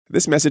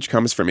This message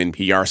comes from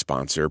NPR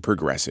sponsor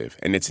Progressive,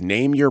 and it's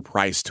Name Your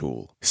Price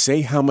tool.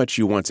 Say how much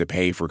you want to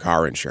pay for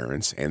car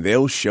insurance, and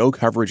they'll show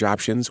coverage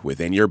options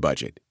within your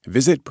budget.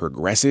 Visit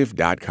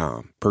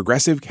Progressive.com.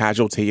 Progressive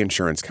Casualty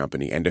Insurance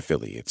Company and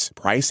Affiliates.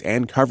 Price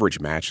and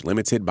coverage match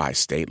limited by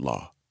state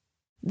law.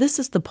 This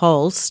is The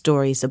Pulse,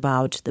 stories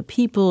about the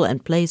people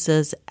and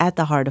places at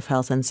the heart of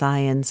health and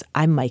science.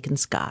 I'm Maiken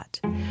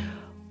Scott.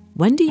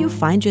 When do you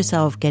find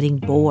yourself getting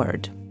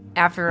bored?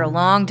 After a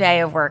long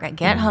day of work, I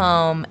get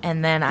home,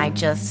 and then I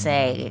just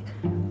say,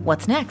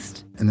 what's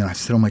next? And then I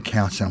sit on my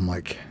couch, and I'm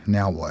like,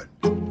 now what?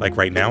 Like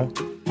right now?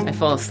 I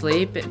fall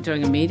asleep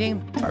during a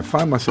meeting. I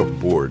find myself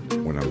bored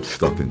when I'm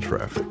stuck in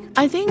traffic.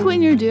 I think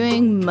when you're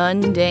doing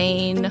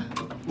mundane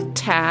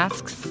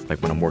tasks.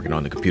 Like when I'm working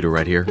on the computer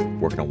right here,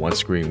 working on one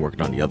screen,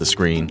 working on the other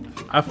screen.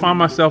 I find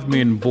myself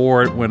being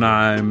bored when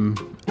I'm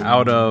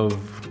out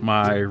of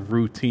my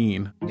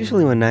routine.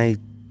 Usually when I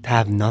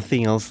have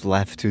nothing else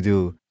left to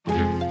do.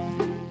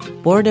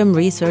 Boredom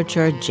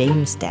researcher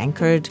James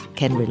Dankert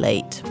can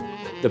relate.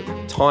 The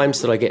times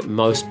that I get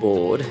most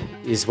bored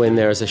is when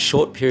there is a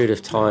short period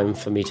of time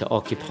for me to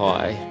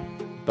occupy,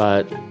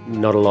 but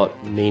not a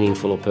lot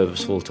meaningful or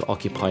purposeful to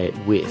occupy it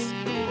with.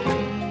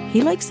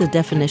 He likes the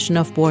definition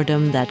of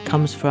boredom that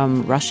comes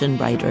from Russian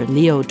writer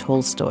Leo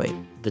Tolstoy.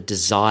 The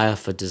desire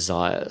for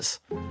desires.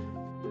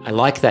 I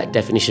like that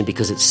definition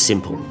because it's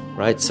simple,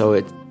 right? So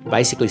it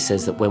basically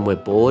says that when we're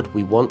bored,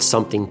 we want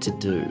something to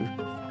do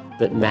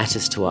that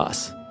matters to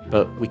us,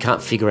 but we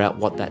can't figure out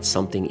what that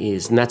something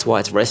is. And that's why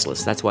it's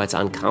restless. That's why it's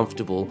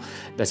uncomfortable.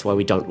 That's why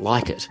we don't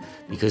like it,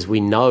 because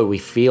we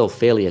feel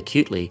fairly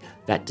acutely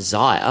that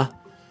desire,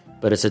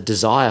 but it's a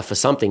desire for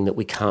something that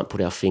we can't put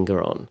our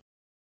finger on.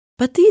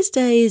 But these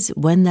days,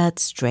 when that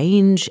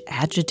strange,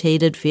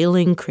 agitated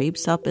feeling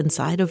creeps up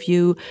inside of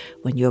you,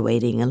 when you're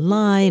waiting in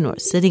line or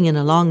sitting in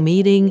a long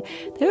meeting,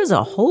 there's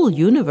a whole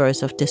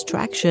universe of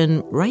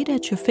distraction right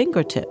at your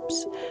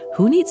fingertips.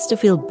 Who needs to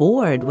feel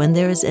bored when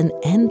there is an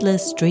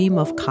endless stream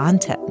of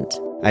content?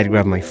 I'd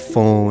grab my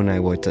phone, I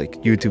watch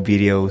YouTube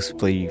videos,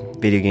 play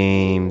video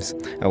games,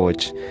 I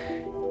watch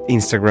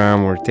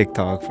Instagram or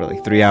TikTok for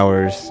 3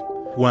 hours.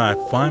 When I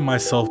find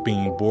myself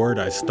being bored,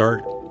 I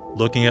start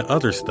looking at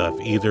other stuff,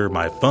 either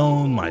my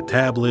phone, my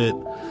tablet,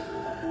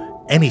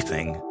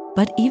 anything.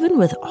 But even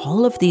with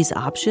all of these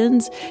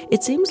options,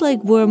 it seems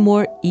like we're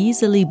more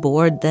easily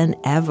bored than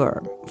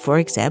ever. For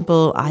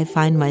example, I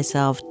find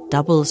myself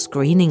double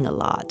screening a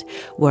lot,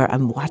 where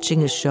I'm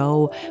watching a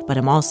show, but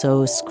I'm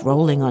also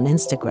scrolling on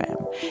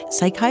Instagram.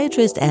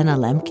 Psychiatrist Anna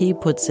Lemke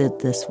puts it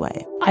this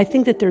way. I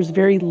think that there's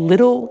very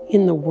little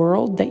in the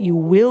world that you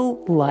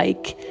will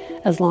like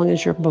as long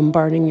as you're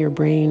bombarding your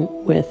brain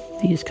with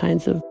these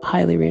kinds of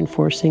highly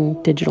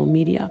reinforcing digital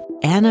media.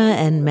 Anna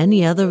and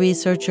many other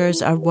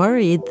researchers are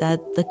worried that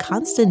the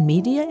constant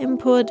media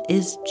input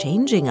is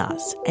changing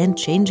us and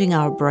changing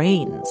our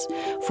brains.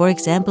 For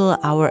example,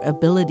 our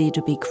ability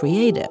to be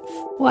creative.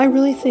 Well, I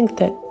really think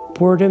that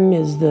boredom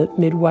is the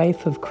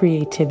midwife of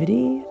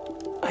creativity.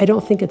 I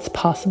don't think it's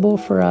possible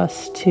for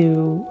us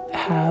to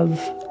have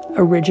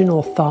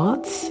original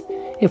thoughts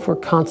if we're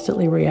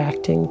constantly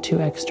reacting to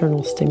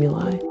external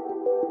stimuli.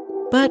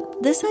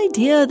 But this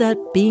idea that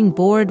being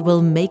bored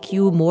will make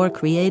you more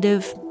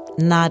creative,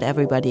 not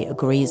everybody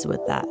agrees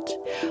with that.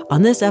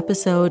 On this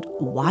episode,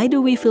 why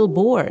do we feel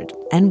bored?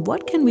 And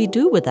what can we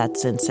do with that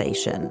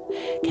sensation?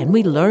 Can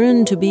we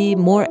learn to be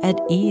more at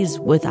ease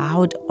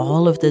without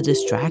all of the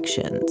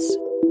distractions?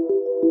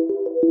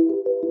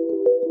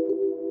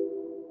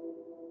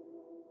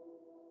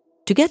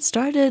 To get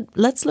started,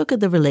 let's look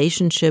at the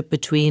relationship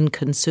between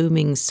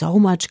consuming so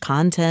much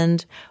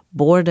content,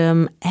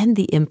 boredom, and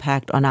the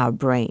impact on our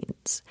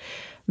brains.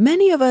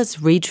 Many of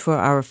us reach for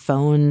our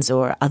phones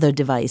or other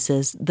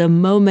devices the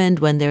moment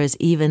when there is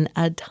even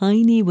a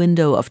tiny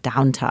window of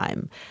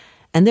downtime.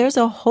 And there's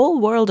a whole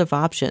world of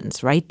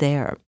options right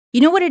there. You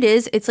know what it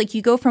is? It's like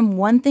you go from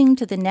one thing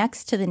to the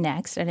next,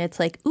 and it's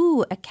like,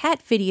 ooh, a cat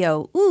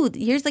video. Ooh,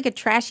 here's a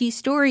trashy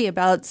story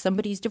about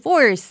somebody's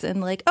divorce.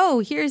 And oh,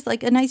 here's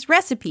a nice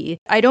recipe.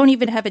 I don't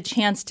even have a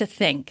chance to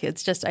think.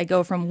 It's just I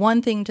go from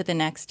one thing to the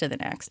next.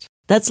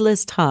 That's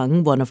Liz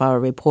Tung, one of our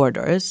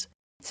reporters.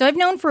 So I've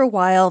known for a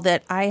while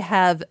that I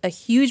have a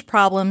huge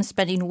problem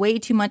spending way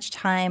too much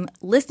time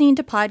listening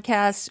to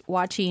podcasts,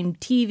 watching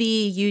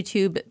TV,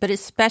 YouTube, but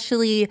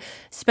especially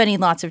spending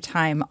lots of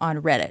time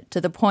on Reddit to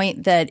the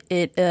point that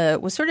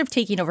it was sort of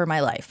taking over my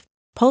life.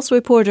 Pulse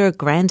reporter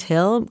Grant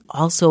Hill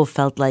also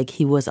felt like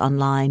he was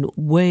online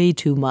way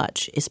too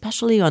much,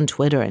 especially on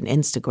Twitter and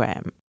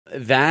Instagram.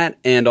 That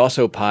and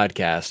also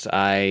podcasts.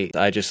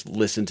 I just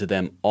listen to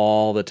them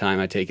all the time.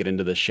 I take it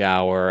into the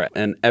shower,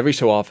 and every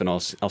so often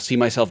I'll see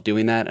myself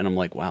doing that, and I'm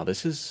like, wow,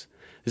 this has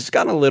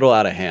gotten a little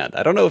out of hand.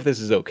 I don't know if this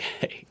is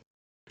okay.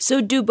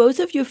 So do both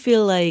of you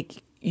feel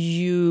like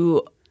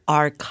you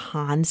are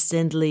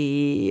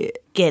constantly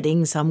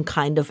getting some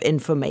kind of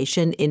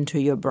information into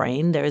your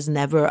brain. There is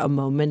never a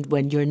moment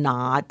when you're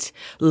not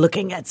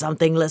looking at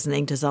something,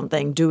 listening to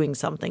something, doing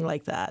something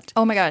like that.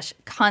 Oh my gosh,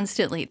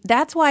 constantly.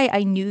 That's why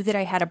I knew that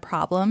I had a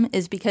problem,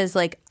 is because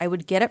like I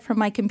would get up from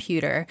my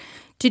computer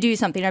to do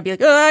something. I'd be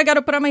like, oh, I got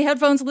to put on my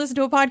headphones and listen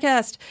to a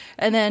podcast.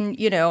 And then,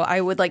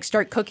 I would like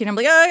start cooking. I'm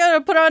like, oh, I got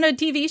to put on a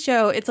TV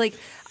show. It's like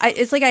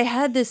I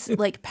had this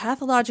like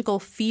pathological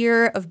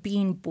fear of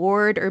being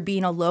bored or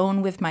being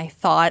alone with my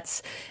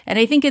thoughts. And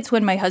I think it's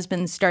when my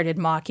husband started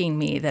mocking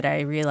me that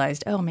I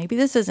realized, oh, maybe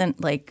this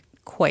isn't like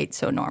quite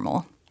so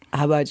normal.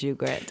 How about you,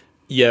 Grant?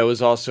 Yeah, it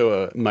was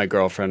also my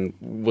girlfriend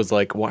was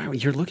like, "Why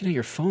you're looking at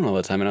your phone all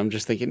the time?" And I'm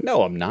just thinking,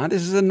 "No, I'm not.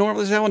 This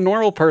is how a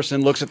normal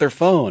person looks at their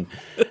phone."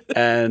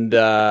 And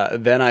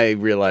then I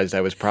realized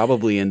I was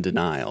probably in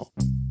denial.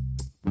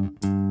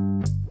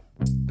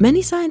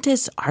 Many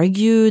scientists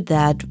argue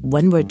that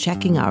when we're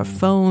checking our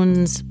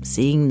phones,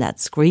 seeing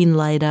that screen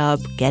light up,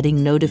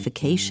 getting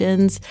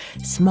notifications,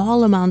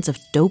 small amounts of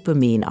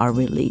dopamine are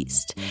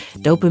released.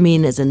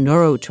 Dopamine is a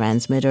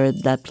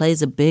neurotransmitter that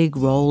plays a big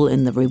role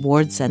in the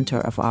reward center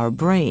of our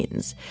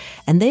brains.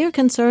 And they are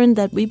concerned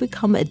that we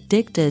become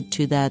addicted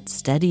to that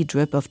steady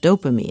drip of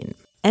dopamine.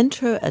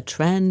 Enter a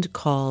trend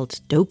called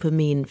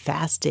dopamine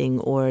fasting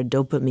or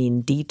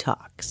dopamine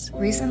detox.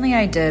 Recently,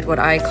 I did what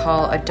I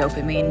call a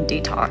dopamine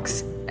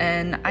detox.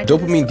 And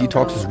dopamine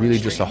detox is really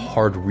just a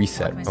hard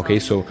reset, okay?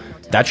 So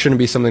that shouldn't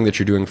be something that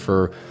you're doing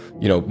for,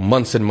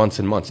 months and months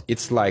and months.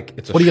 It's what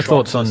are your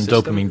thoughts on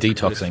dopamine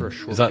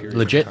detoxing? Is that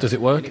legit? Does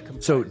it work?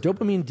 So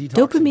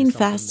dopamine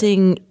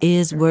fasting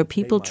is where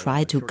people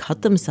try to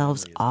cut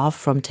themselves off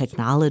from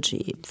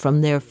technology,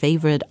 from their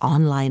favorite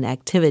online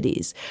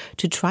activities,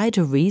 to try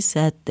to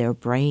reset their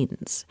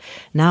brains.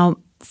 Now,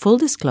 full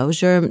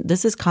disclosure,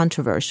 this is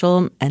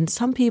controversial, and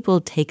some people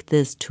take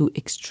this to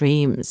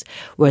extremes,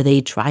 where they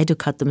try to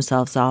cut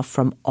themselves off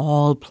from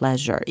all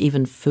pleasure,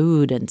 even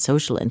food and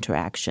social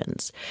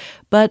interactions.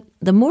 But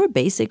the more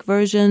basic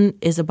version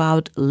is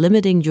about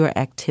limiting your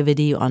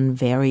activity on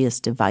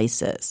various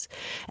devices.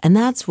 And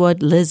that's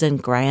what Liz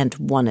and Grant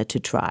wanted to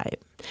try.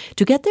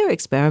 To get their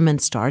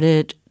experiment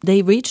started,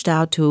 they reached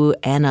out to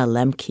Anna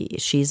Lemke.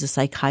 She's a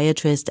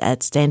psychiatrist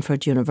at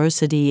Stanford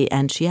University,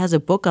 and she has a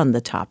book on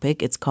the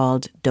topic. It's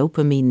called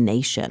Dopamine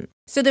Nation.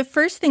 So the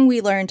first thing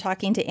we learned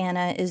talking to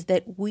Anna is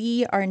that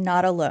we are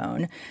not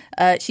alone.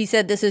 She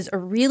said this is a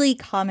really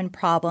common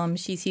problem.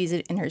 She sees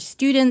it in her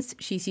students.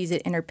 She sees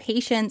it in her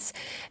patients.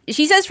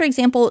 She says, for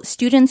example,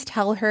 students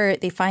tell her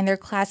they find their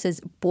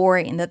classes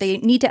boring, that they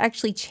need to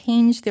actually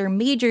change their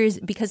majors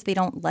because they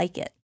don't like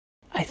it.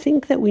 I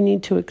think that we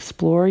need to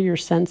explore your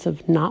sense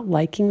of not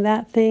liking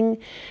that thing,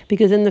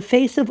 because in the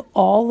face of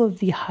all of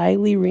the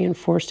highly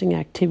reinforcing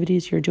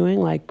activities you're doing,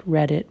 like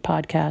Reddit,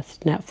 podcasts,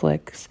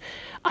 Netflix,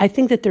 I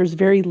think that there's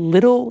very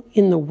little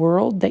in the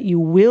world that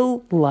you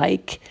will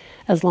like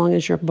as long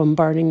as you're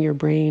bombarding your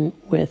brain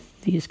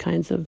with these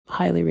kinds of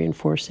highly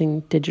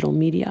reinforcing digital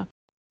media.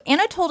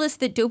 Anna told us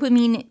that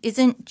dopamine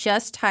isn't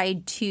just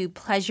tied to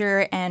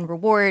pleasure and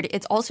reward,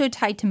 it's also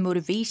tied to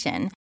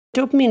motivation.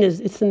 Dopamine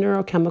it's the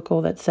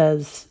neurochemical that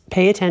says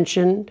pay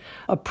attention,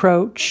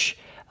 approach,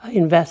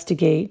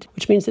 investigate,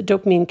 which means that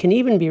dopamine can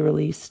even be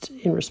released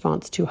in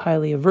response to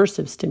highly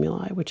aversive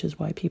stimuli, which is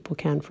why people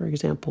can, for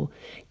example,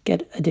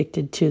 get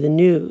addicted to the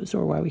news,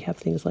 or why we have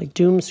things like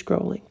doom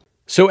scrolling.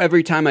 So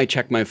every time I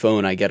check my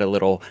phone, I get a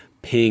little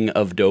ping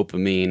of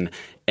dopamine,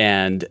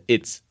 and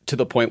it's to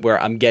the point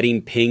where I'm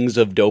getting pings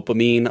of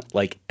dopamine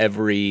like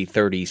every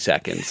 30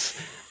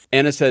 seconds.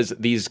 Anna says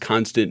these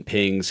constant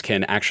pings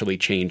can actually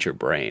change your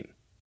brain.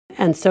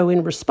 And so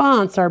in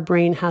response, our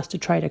brain has to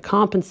try to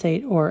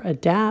compensate or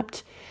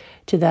adapt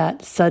to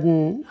that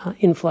sudden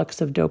influx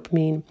of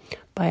dopamine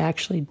by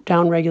actually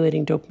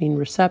downregulating dopamine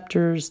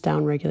receptors,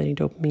 downregulating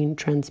dopamine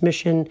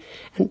transmission,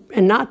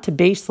 and not to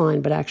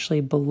baseline, but actually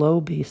below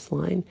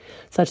baseline,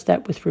 such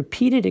that with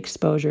repeated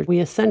exposure, we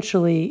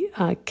essentially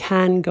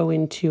can go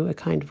into a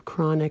kind of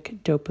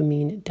chronic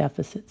dopamine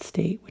deficit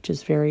state, which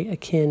is very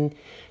akin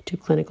to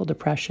clinical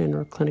depression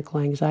or clinical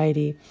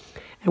anxiety.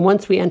 And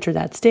once we enter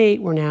that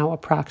state, we're now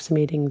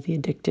approximating the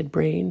addicted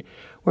brain,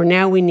 where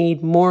now we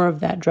need more of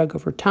that drug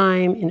over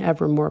time in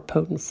ever more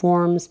potent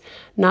forms,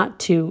 not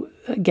to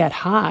get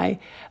high,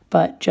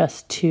 but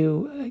just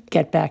to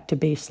get back to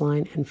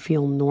baseline and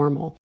feel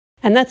normal.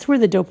 And that's where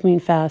the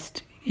dopamine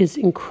fast is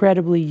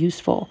incredibly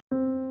useful.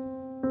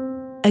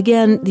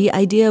 Again, the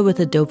idea with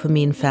a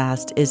dopamine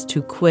fast is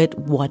to quit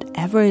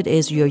whatever it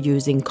is you're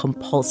using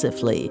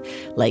compulsively,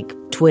 like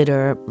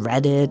Twitter,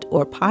 Reddit,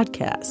 or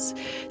podcasts,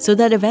 so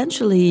that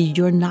eventually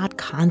you're not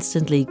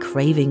constantly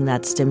craving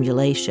that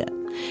stimulation.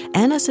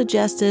 Anna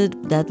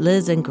suggested that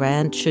Liz and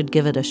Grant should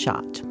give it a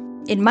shot.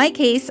 In my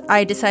case,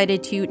 I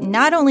decided to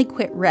not only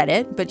quit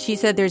Reddit, but she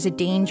said there's a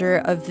danger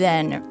of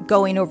then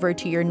going over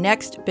to your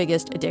next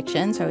biggest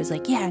addiction. So I was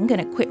like, yeah, I'm going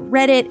to quit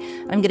Reddit.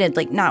 I'm going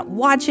to not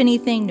watch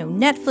anything, no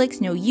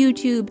Netflix, no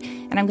YouTube,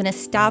 and I'm going to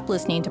stop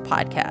listening to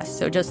podcasts.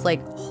 So just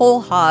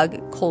whole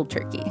hog, cold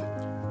turkey.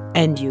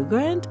 And you,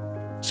 Grant?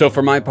 So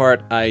for my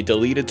part, I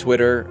deleted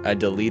Twitter, I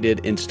deleted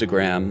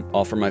Instagram,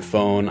 all from my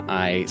phone.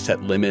 I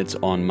set limits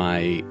on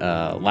my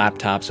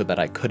laptop so that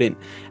I couldn't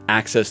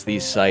access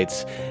these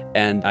sites,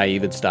 and I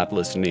even stopped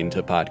listening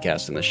to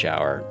podcasts in the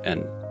shower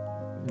and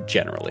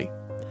generally.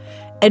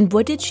 And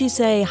what did she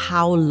say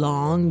how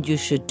long you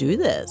should do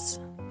this?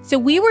 So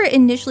we were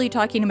initially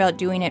talking about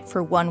doing it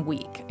for 1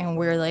 week, and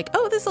we were like,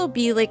 oh, this will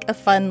be like a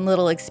fun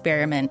little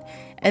experiment.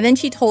 And then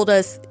she told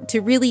us to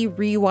really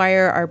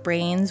rewire our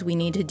brains, we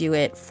need to do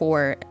it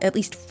for at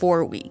least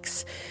 4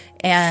 weeks.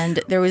 And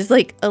there was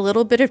like a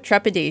little bit of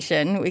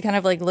trepidation. We kind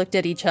of like looked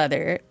at each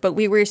other, but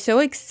we were so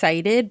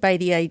excited by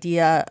the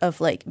idea of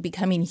like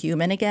becoming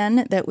human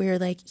again that we were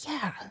like,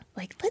 yeah,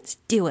 like let's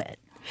do it.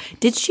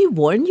 Did she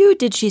warn you?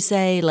 Did she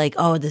say like,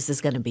 oh, this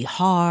is going to be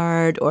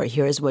hard, or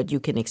here's what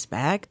you can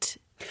expect?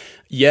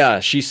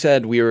 Yeah, she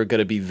said we were going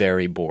to be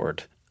very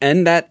bored.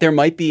 And that there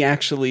might be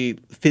actually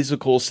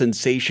physical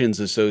sensations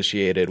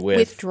associated with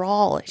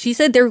withdrawal. She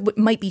said there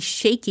might be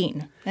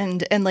shaking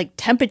and like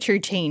temperature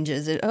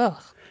changes.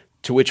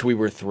 To which we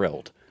were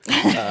thrilled.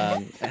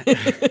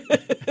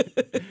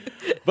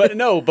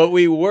 But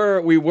we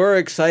were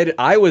excited.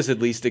 I was at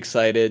least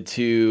excited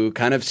to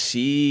kind of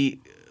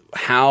see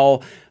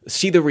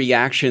the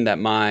reaction that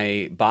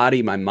my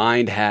body, my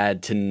mind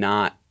had to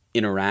not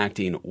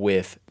interacting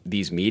with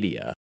these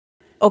media.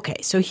 Okay,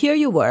 so here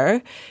you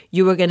were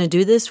going to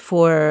do this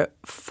for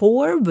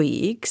 4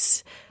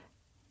 weeks.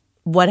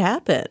 What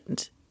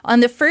happened? On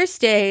the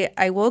first day,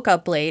 I woke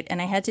up late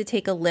and I had to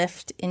take a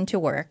lift into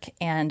work,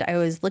 and I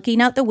was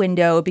looking out the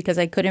window because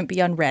I couldn't be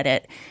on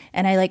Reddit,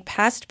 and I like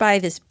passed by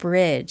this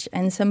bridge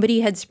and somebody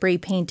had spray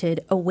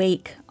painted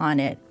awake on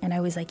it, and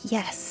I was like,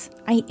 yes,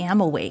 I am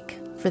awake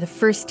for the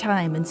first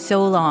time in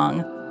so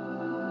long.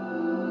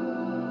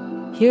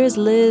 Here's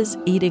Liz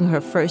eating her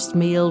first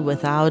meal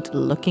without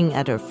looking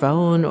at her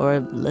phone or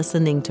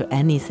listening to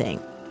anything.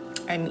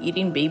 I'm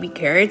eating baby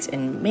carrots,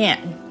 and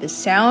man, the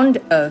sound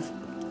of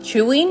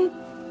chewing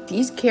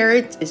these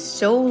carrots is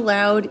so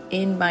loud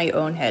in my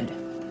own head.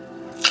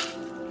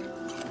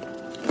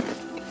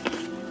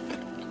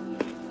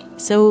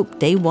 So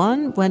day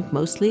 1 went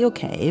mostly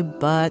okay,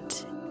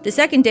 but the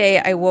second day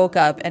I woke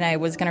up and I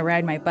was going to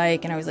ride my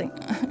bike, and I was like,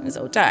 I'm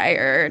so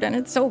tired and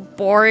it's so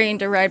boring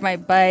to ride my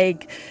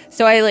bike.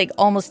 So I like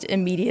almost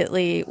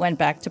immediately went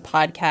back to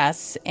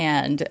podcasts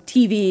and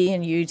TV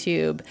and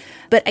YouTube.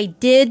 But I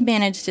did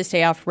manage to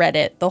stay off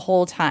Reddit the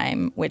whole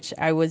time, which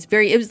it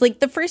was like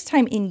the first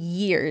time in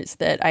years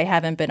that I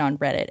haven't been on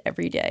Reddit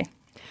every day.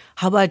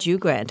 How about you,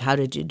 Grant? How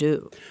did you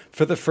do?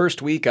 For the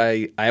first week,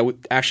 I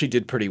actually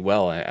did pretty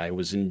well. I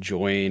was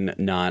enjoying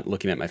not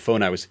looking at my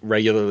phone. I was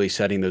regularly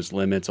setting those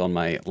limits on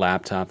my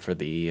laptop for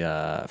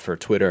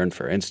Twitter and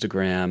for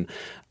Instagram.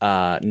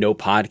 No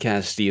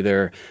podcast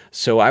either.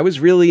 So I was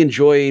really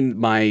enjoying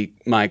my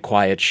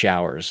quiet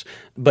showers.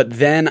 But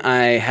then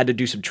I had to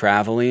do some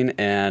traveling,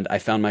 and I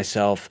found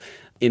myself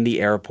in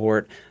the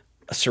airport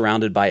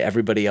surrounded by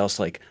everybody else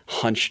like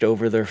hunched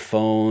over their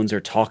phones or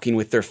talking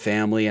with their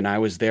family, and I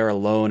was there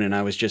alone, and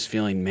I was just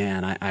feeling,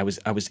 man, I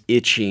was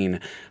itching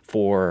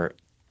for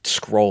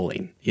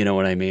scrolling. You know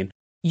what I mean?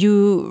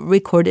 You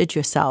recorded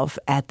yourself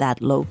at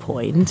that low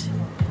point.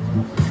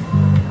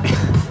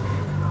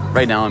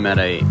 Right now I'm at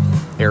a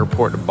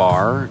airport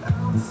bar,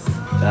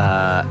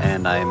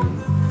 and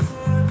I'm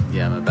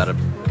about a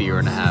beer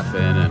and a half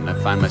in, and I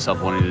find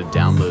myself wanting to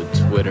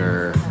download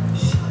Twitter,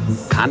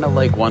 kind of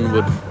like one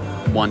would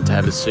want to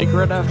have a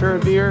cigarette after a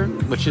beer,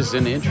 which is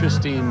an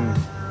interesting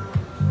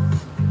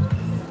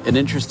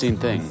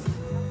thing.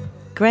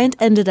 Grant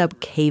ended up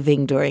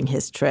caving during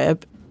his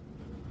trip.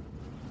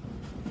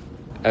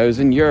 I was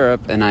in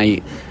Europe, and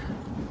I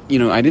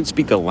didn't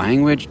speak the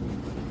language.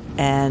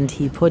 And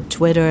he put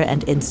Twitter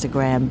and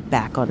Instagram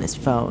back on his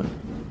phone.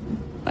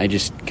 I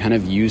just kind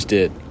of used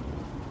it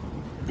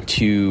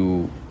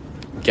to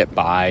get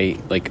by,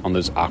 like on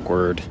those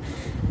awkward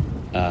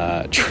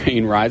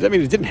train rides. I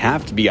mean, it didn't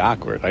have to be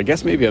awkward. I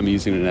guess maybe I'm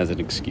using it as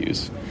an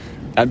excuse.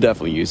 I'm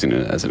definitely using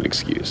it as an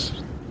excuse.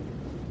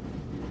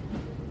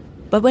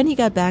 But when he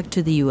got back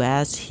to the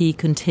US, he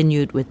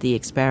continued with the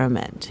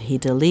experiment. He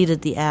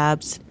deleted the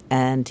apps,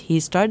 and he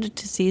started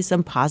to see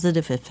some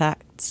positive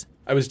effects.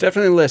 I was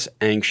definitely less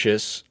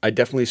anxious. I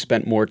definitely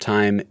spent more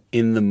time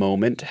in the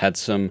moment, had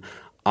some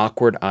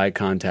awkward eye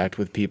contact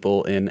with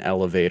people in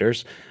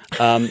elevators.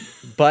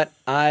 But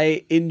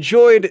I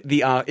enjoyed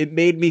it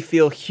made me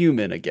feel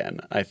human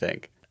again, I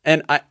think.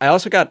 And I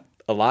also got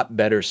a lot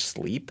better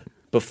sleep.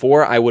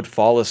 Before, I would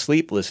fall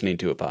asleep listening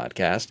to a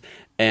podcast.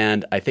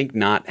 And I think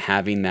not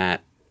having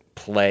that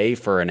play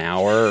for an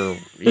hour,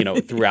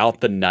 throughout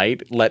the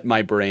night, let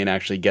my brain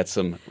actually get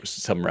some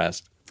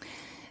rest.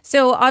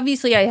 So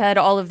obviously I had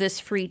all of this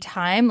free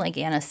time, like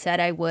Anna said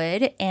I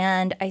would,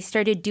 and I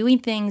started doing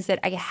things that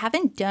I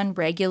haven't done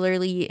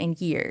regularly in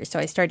years. So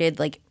I started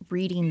like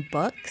reading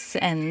books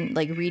and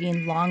like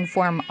reading long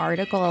form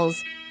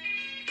articles.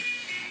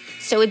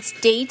 So it's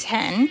day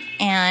 10,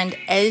 and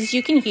as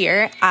you can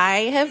hear,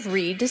 I have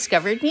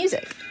rediscovered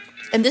music.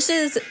 And this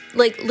is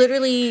like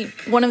literally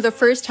one of the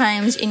first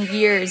times in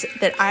years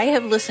that I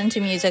have listened to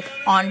music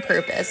on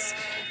purpose.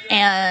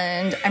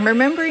 And I'm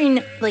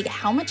remembering like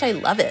how much I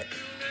love it.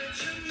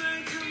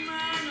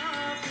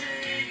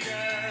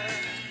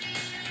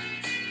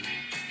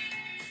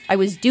 I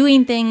was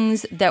doing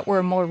things that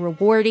were more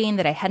rewarding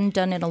that I hadn't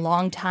done in a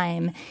long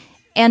time.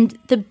 And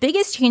the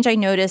biggest change I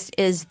noticed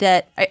is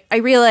that I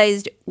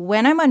realized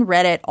when I'm on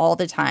Reddit all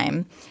the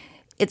time,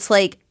 it's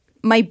like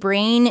my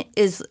brain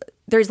is,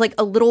 there's like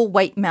a little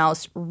white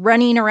mouse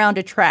running around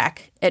a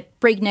track at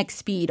breakneck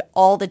speed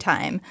all the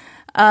time.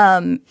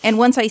 And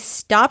once I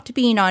stopped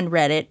being on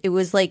Reddit, it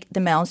was like the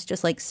mouse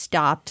just like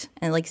stopped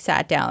and like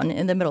sat down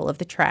in the middle of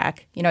the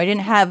track. You know, I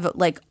didn't have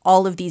like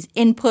all of these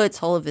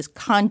inputs, all of this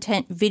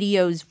content,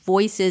 videos,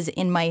 voices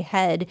in my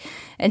head.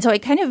 And so I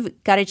kind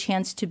of got a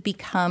chance to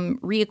become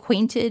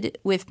reacquainted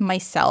with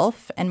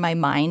myself and my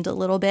mind a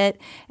little bit.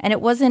 And it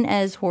wasn't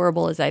as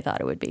horrible as I thought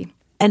it would be.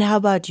 And how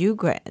about you,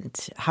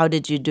 Grant? How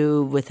did you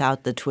do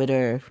without the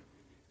Twitter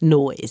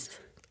noise?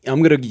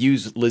 I'm going to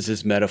use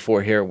Liz's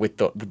metaphor here with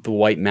the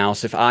white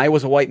mouse. If I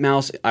was a white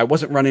mouse, I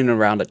wasn't running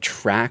around a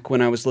track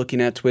when I was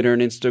looking at Twitter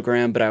and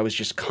Instagram, but I was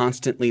just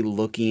constantly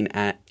looking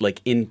at like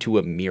into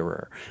a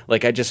mirror.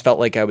 Like I just felt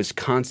like I was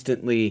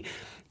constantly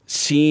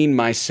seeing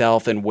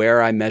myself and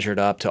where I measured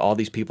up to all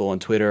these people on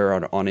Twitter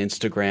or on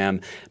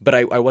Instagram, but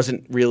I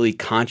wasn't really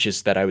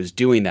conscious that I was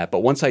doing that. But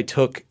once I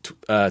took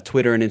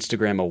Twitter and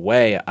Instagram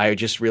away, I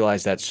just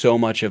realized that so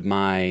much of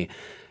my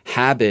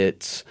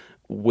habits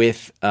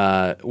with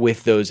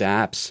those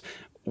apps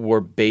were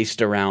based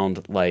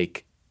around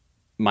like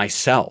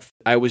myself.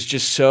 I was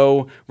just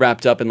so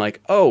wrapped up in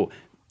like, oh,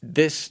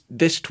 this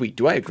tweet.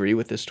 Do I agree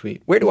with this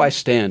tweet? Where do I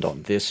stand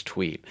on this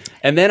tweet?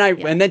 And then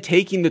and then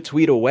taking the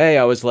tweet away,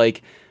 I was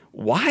like,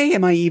 why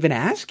am I even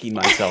asking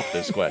myself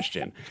this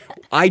question?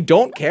 I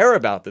don't care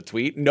about the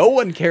tweet. No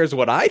one cares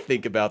what I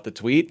think about the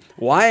tweet.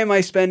 Why am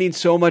I spending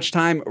so much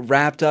time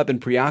wrapped up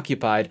and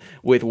preoccupied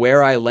with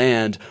where I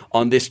land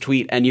on this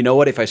tweet? And you know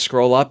what? If I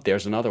scroll up,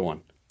 there's another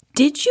one.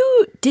 Did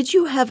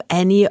you have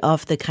any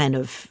of the kind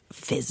of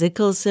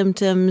physical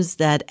symptoms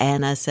that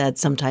Anna said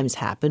sometimes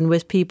happen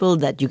with people,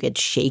 that you get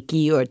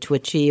shaky or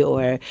twitchy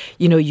or,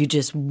 you know, you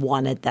just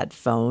wanted that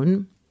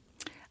phone?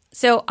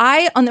 So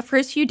on the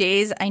first few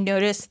days, I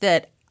noticed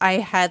that I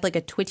had like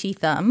a twitchy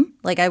thumb.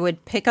 Like I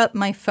would pick up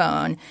my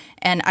phone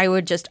and I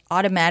would just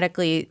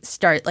automatically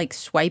start like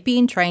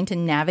swiping, trying to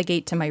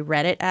navigate to my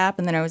Reddit app.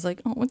 And then I was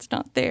like, oh, it's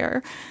not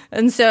there.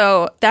 And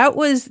so that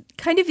was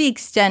kind of the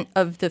extent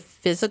of the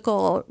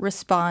physical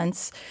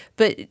response.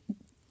 But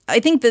I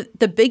think that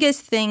the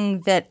biggest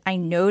thing that I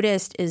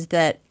noticed is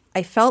that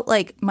I felt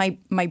like my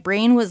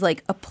brain was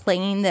like a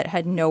plane that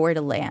had nowhere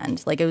to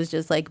land. Like it was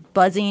just like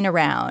buzzing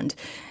around.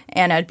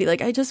 And I'd be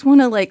like, I just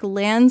want to like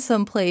land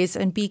someplace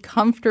and be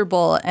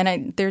comfortable.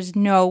 And there's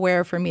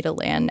nowhere for me to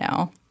land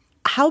now.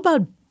 How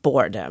about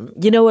boredom?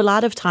 You know, a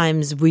lot of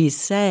times we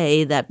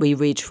say that we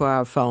reach for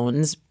our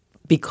phones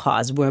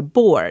because we're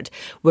bored.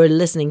 We're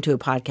listening to a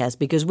podcast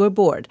because we're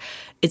bored.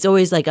 It's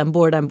always like, I'm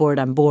bored.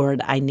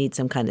 I need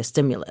some kind of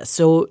stimulus.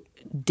 So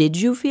did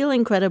you feel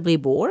incredibly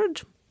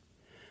bored?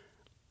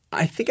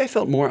 I think I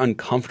felt more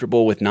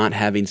uncomfortable with not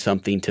having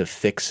something to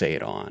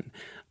fixate on.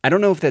 I don't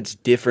know if that's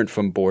different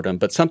from boredom,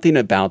 but something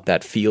about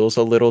that feels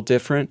a little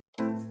different.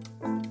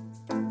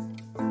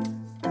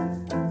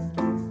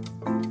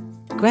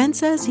 Grant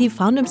says he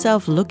found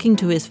himself looking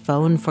to his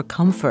phone for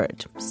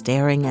comfort,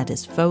 staring at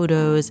his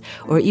photos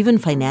or even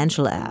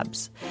financial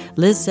apps.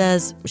 Liz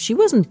says she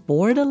wasn't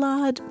bored a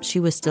lot. She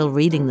was still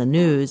reading the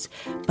news,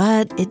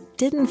 but it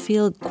didn't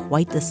feel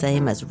quite the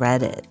same as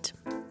Reddit.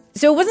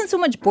 So it wasn't so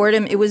much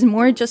boredom. It was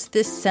more just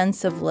this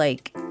sense of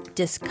like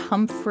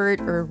discomfort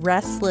or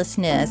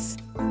restlessness.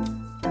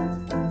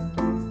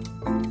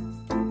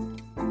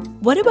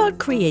 What about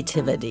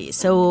creativity?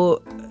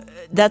 So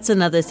that's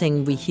another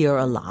thing we hear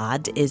a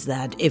lot, is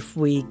that if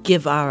we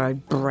give our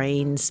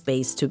brain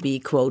space to be,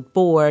 quote,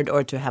 bored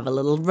or to have a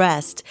little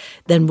rest,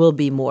 then we'll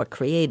be more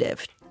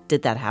creative.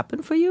 Did that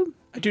happen for you?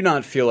 I do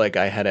not feel like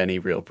I had any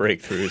real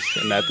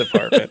breakthroughs in that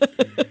department.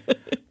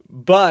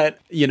 But,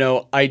 you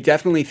know, I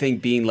definitely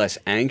think being less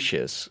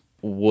anxious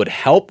would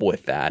help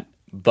with that.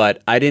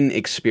 But I didn't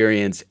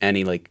experience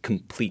any like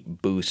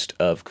complete boost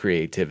of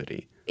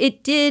creativity.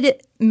 It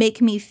did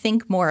make me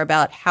think more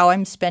about how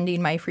I'm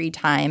spending my free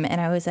time. And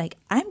I was like,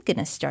 I'm going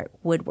to start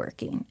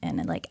woodworking.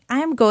 And like,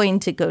 I'm going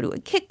to go to a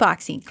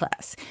kickboxing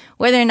class.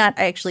 Whether or not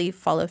I actually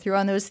follow through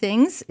on those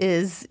things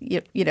is,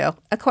 you know,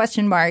 a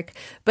question mark.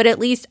 But at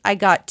least I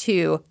got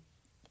to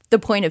the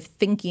point of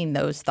thinking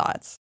those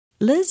thoughts.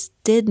 Liz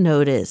did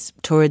notice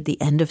toward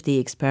the end of the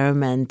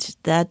experiment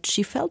that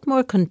she felt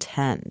more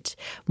content,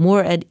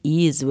 more at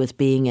ease with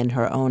being in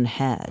her own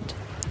head.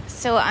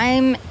 So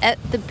I'm at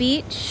the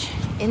beach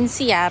in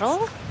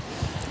Seattle.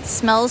 It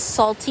smells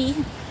salty.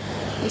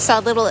 We saw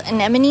little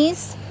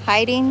anemones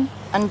hiding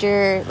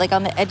under, like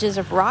on the edges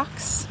of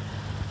rocks.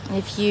 And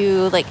if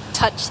you like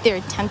touch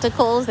their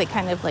tentacles, they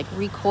kind of like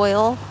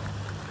recoil.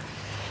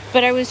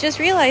 But I was just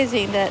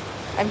realizing that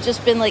I've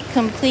just been like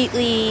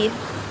completely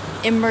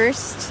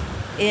immersed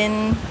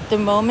in the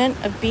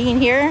moment of being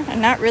here.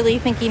 I'm not really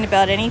thinking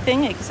about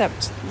anything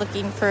except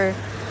looking for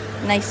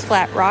nice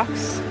flat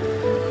rocks.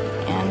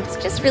 And it's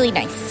just really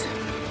nice.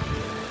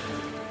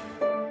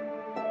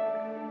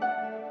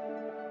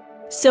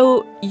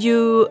 So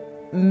you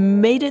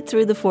made it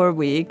through the 4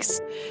 weeks.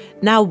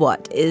 Now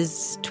what?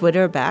 Is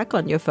Twitter back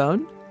on your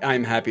phone?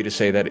 I'm happy to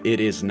say that it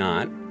is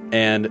not,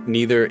 and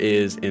neither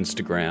is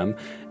Instagram.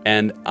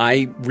 And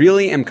I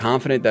really am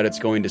confident that it's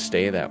going to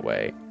stay that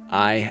way.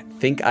 I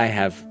think I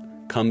have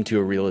come to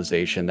a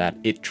realization that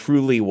it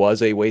truly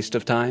was a waste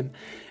of time,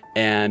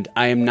 and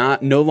I am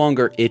no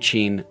longer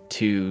itching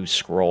to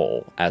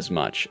scroll as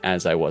much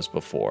as I was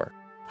before.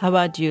 How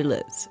about you,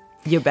 Liz?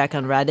 You're back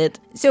on Reddit?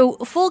 So,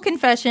 full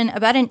confession,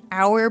 about an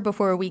hour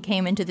before we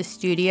came into the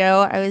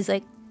studio, I was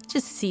like,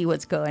 just see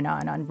what's going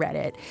on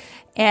Reddit.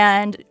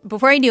 And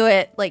before I knew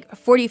it, like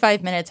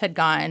 45 minutes had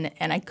gone,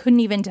 and I couldn't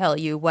even tell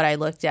you what I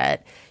looked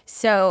at.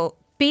 So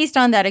based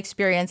on that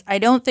experience, I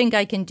don't think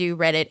I can do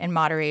Reddit in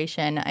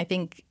moderation. I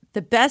think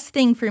the best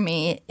thing for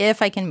me,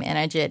 if I can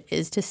manage it,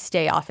 is to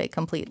stay off it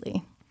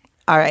completely.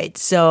 All right,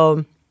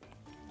 so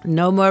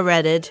no more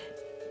Reddit,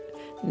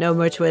 no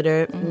more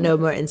Twitter, no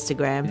more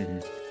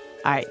Instagram.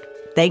 All right,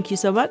 thank you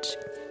so much.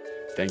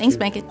 Thanks,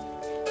 Megan.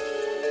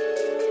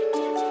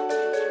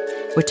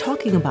 We're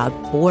talking about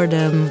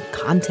boredom,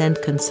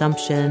 content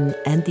consumption,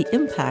 and the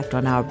impact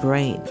on our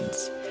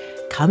brains.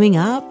 Coming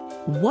up,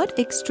 what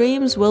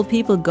extremes will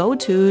people go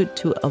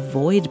to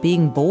avoid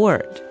being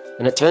bored?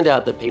 And it turned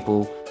out that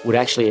people would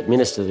actually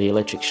administer the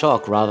electric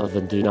shock rather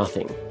than do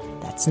nothing.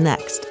 That's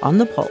next on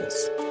The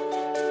Pulse.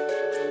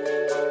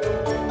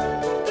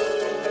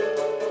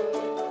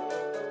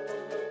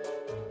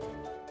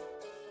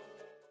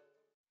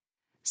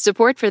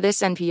 Support for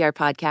this NPR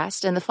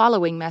podcast and the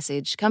following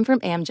message come from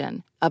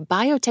Amgen, a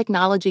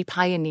biotechnology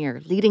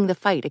pioneer leading the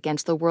fight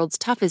against the world's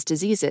toughest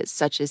diseases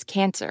such as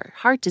cancer,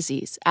 heart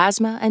disease,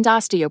 asthma, and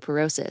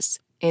osteoporosis.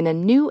 In a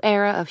new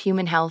era of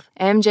human health,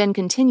 Amgen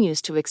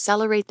continues to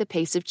accelerate the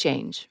pace of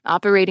change,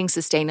 operating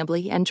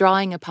sustainably and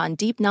drawing upon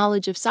deep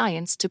knowledge of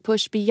science to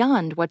push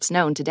beyond what's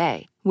known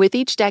today. With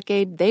each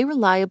decade, they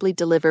reliably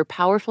deliver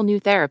powerful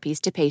new therapies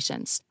to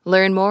patients.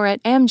 Learn more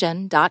at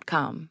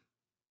amgen.com.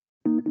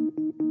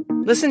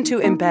 Listen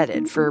to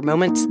Embedded for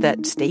moments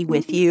that stay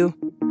with you.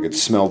 I could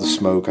smell the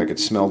smoke. I could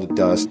smell the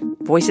dust.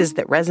 Voices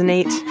that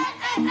resonate.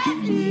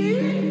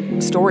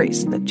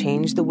 Stories that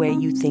change the way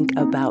you think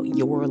about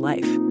your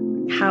life.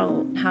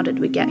 How did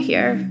we get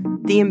here?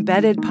 The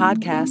Embedded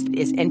podcast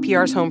is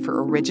NPR's home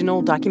for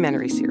original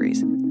documentary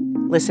series.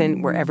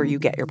 Listen wherever you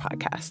get your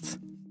podcasts.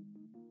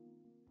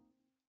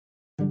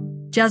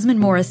 Jasmine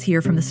Morris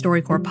here from the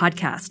StoryCorps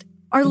podcast.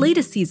 Our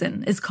latest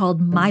season is called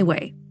My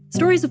Way.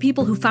 Stories of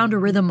people who found a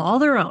rhythm all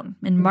their own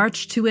and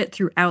marched to it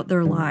throughout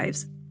their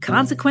lives.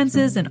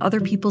 Consequences and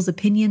other people's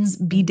opinions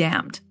be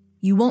damned.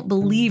 You won't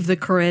believe the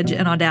courage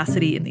and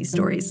audacity in these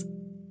stories.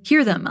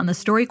 Hear them on the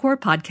StoryCorps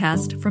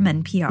podcast from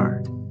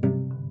NPR.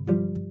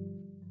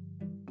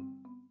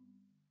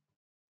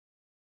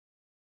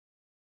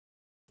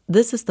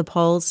 This is The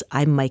Pulse.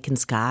 I'm Mike and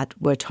Scott.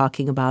 We're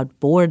talking about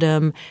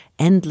boredom,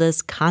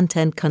 endless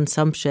content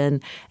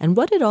consumption, and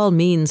what it all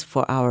means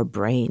for our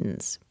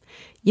brains.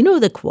 You know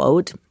the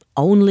quote,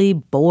 "Only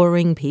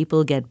boring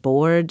people get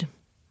bored"?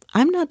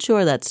 I'm not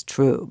sure that's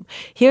true.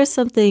 Here's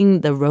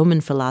something the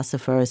Roman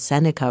philosopher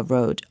Seneca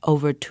wrote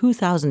over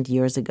 2,000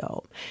 years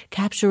ago,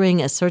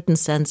 capturing a certain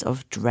sense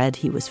of dread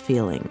he was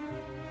feeling.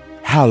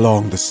 How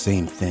long the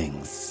same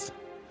things?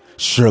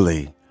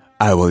 Surely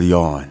I will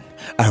yawn,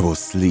 I will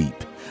sleep,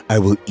 I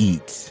will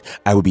eat,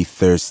 I will be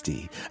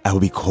thirsty, I will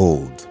be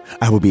cold,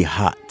 I will be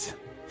hot.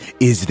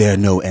 Is there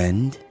no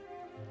end?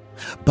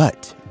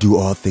 But do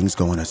all things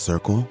go in a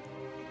circle?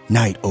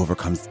 Night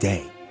overcomes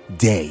day,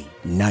 day,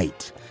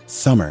 night.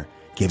 Summer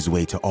gives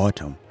way to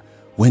autumn.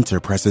 Winter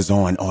presses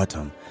on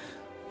autumn,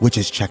 which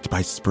is checked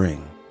by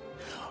spring.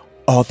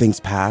 All things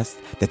pass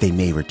that they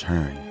may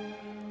return.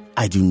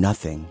 I do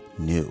nothing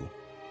new.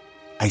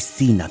 I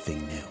see nothing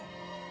new.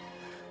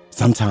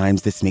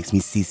 Sometimes this makes me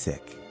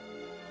seasick.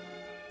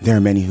 There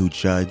are many who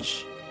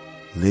judge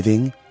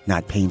living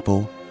not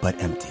painful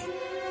but empty.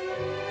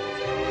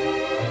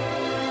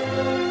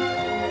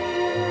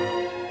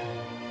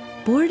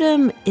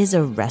 Boredom is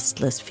a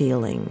restless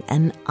feeling,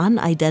 an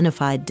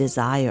unidentified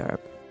desire.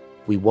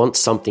 We want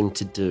something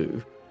to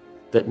do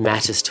that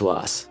matters to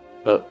us,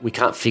 but we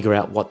can't figure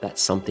out what that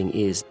something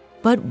is.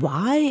 But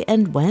why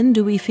and when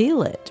do we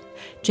feel it?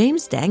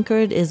 James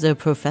Dankert is a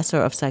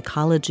professor of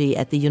psychology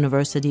at the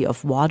University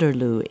of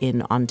Waterloo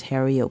in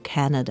Ontario,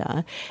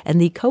 Canada, and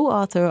the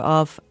co-author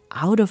of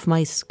Out of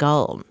My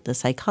Skull, The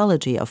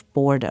Psychology of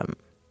Boredom.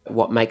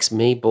 What makes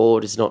me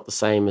bored is not the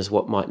same as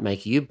what might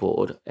make you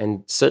bored.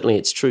 And certainly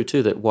it's true,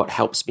 too, that what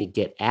helps me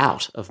get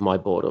out of my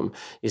boredom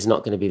is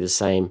not going to be the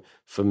same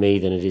for me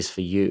than it is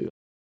for you.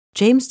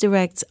 James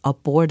directs a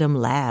boredom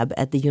lab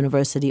at the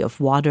University of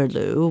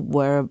Waterloo,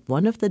 where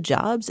one of the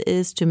jobs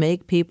is to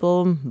make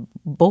people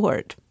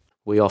bored.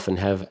 we often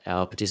have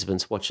our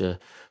participants watch a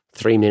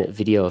 3-minute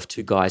video of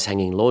 2 guys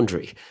hanging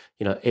laundry.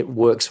 You know, it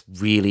works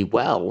really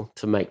well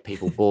to make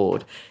people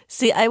bored.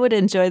 See, I would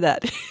enjoy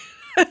that.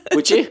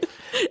 Would you?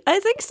 I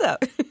think so.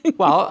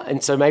 Well,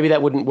 and so maybe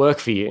that wouldn't work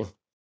for you.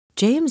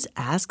 James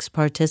asks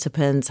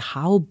participants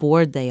how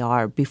bored they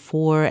are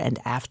before and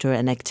after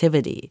an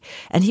activity.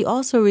 And he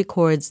also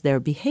records their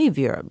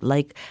behavior,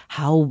 like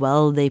how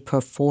well they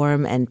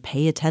perform and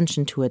pay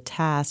attention to a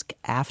task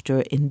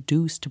after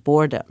induced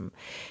boredom.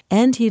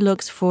 And he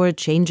looks for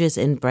changes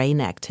in brain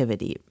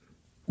activity.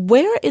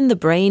 Where in the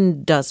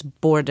brain does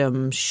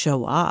boredom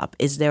show up?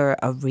 Is there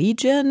a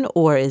region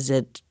or is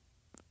it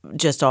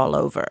just all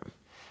over?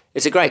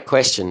 It's a great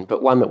question,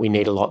 but one that we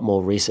need a lot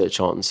more research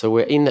on. So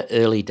we're in the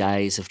early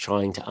days of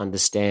trying to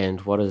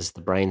understand what is the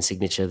brain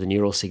signature, the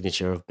neural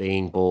signature of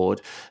being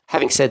bored.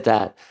 Having said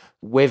that,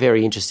 we're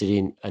very interested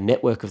in a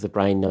network of the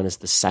brain known as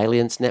the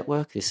salience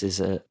network. This is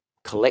a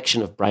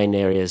collection of brain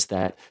areas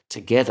that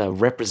together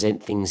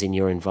represent things in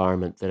your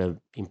environment that are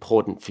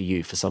important for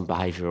you for some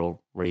behavioral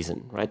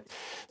reason, right?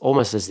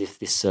 Almost as if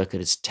this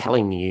circuit is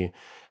telling you,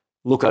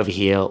 look over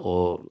here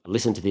or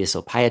listen to this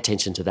or pay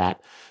attention to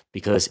that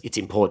because it's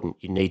important.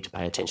 You need to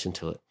pay attention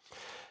to it.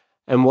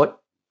 And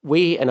what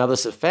we and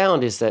others have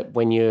found is that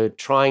when you're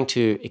trying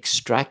to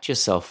extract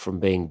yourself from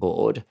being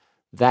bored,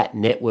 that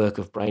network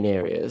of brain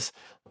areas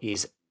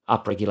is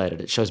upregulated.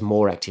 It shows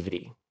more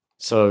activity.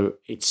 So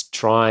it's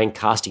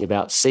casting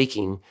about,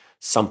 seeking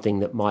something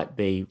that might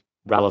be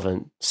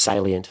relevant,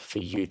 salient for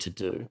you to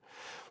do.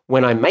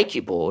 When I make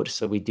you bored,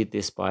 so we did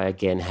this by,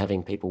 again,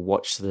 having people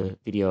watch the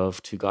video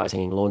of 2 guys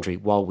hanging laundry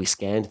while we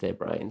scanned their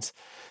brains,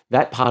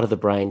 that part of the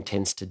brain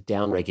tends to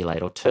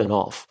downregulate or turn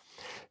off.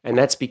 And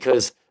that's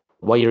because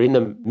while you're in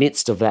the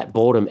midst of that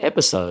boredom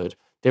episode,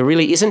 there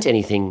really isn't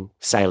anything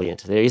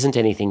salient. There isn't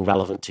anything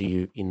relevant to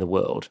you in the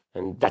world.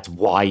 And that's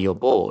why you're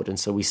bored. And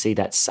so we see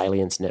that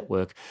salience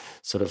network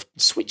sort of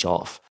switch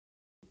off.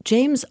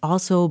 James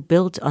also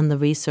built on the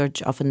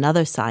research of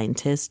another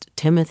scientist,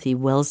 Timothy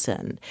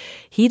Wilson.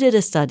 He did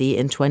a study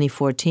in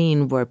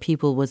 2014 where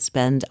people would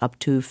spend up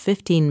to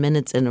 15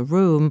 minutes in a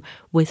room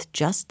with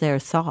just their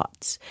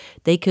thoughts.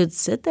 They could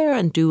sit there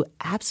and do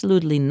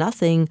absolutely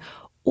nothing,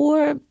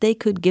 or they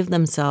could give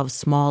themselves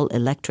small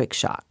electric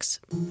shocks.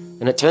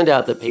 And it turned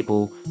out that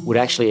people would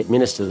actually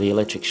administer the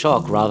electric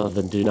shock rather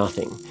than do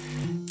nothing.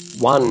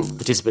 One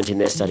participant in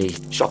their study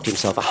shocked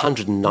himself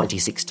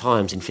 196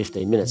 times in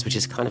 15 minutes, which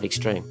is kind of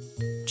extreme.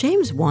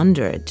 James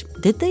wondered,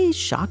 did they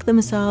shock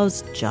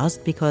themselves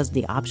just because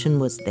the option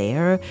was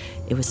there?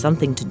 It was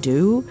something to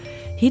do?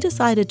 He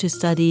decided to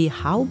study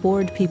how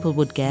bored people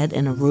would get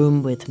in a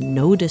room with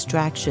no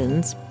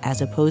distractions,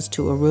 as opposed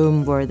to a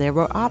room where there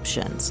were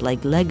options like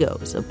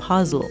Legos, a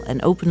puzzle, an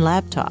open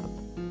laptop.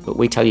 But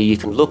we tell you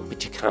can look,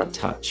 but you can't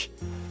touch.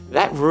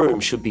 That room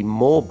should be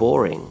more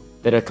boring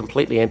than a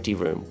completely empty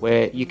room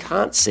where you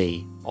can't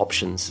see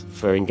options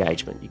for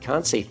engagement. You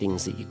can't see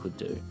things that you could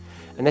do.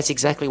 And that's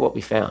exactly what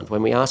we found.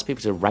 When we asked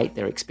people to rate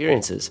their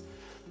experiences,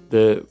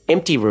 the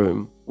empty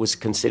room was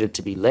considered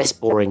to be less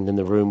boring than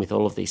the room with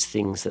all of these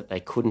things that they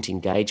couldn't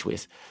engage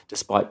with,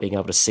 despite being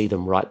able to see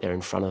them right there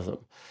in front of them.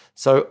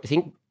 So I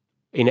think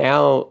in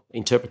our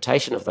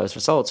interpretation of those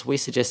results, we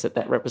suggest that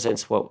that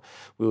represents what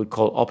we would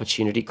call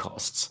opportunity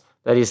costs.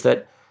 That is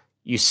that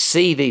you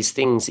see these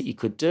things that you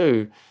could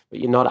do, but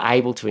you're not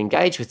able to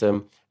engage with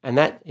them, and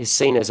that is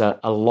seen as a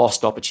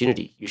lost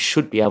opportunity. You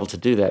should be able to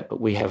do that,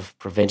 but we have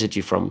prevented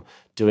you from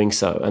doing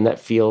so, and that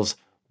feels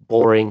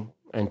boring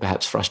and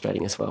perhaps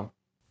frustrating as well.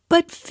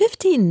 But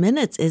 15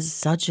 minutes is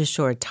such a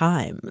short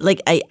time.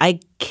 Like, I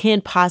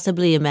can't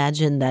possibly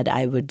imagine that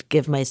I would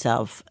give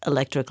myself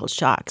electrical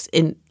shocks.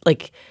 In,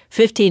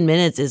 15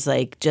 minutes is,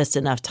 just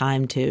enough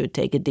time to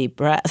take a deep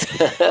breath.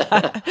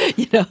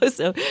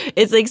 So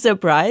it's,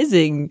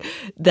 surprising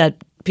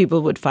that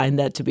people would find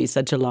that to be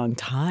such a long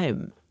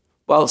time.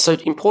 Well, so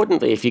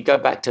importantly, if you go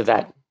back to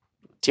that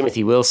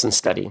Timothy Wilson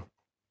study,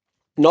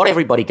 not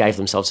everybody gave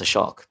themselves a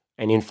shock.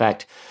 And in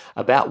fact,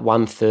 about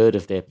 1/3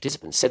 of their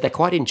participants said they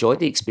quite enjoyed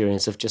the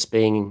experience of just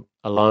being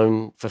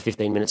alone for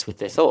 15 minutes with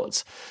their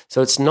thoughts.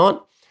 So it's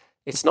not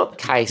the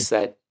case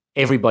that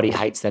everybody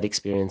hates that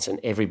experience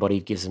and everybody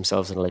gives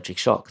themselves an electric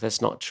shock.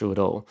 That's not true at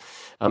all.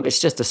 It's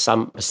just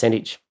some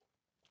percentage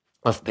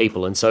of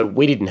people. And so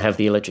we didn't have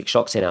the electric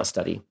shocks in our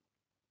study.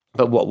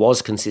 But what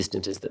was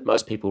consistent is that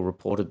most people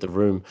reported the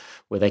room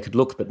where they could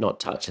look but not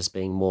touch as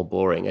being more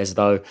boring, as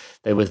though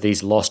there were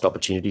these lost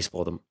opportunities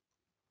for them.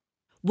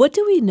 What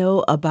do we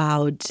know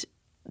about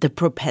the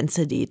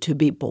propensity to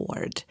be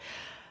bored?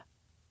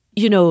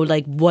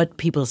 What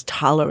people's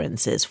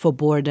tolerance is for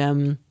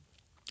boredom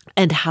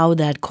and how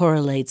that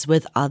correlates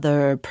with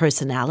other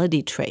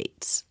personality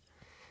traits.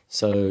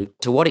 So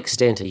to what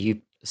extent are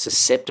you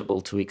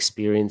susceptible to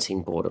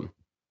experiencing boredom?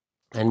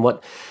 And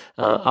what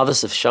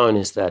others have shown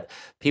is that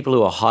people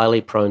who are highly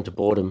prone to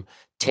boredom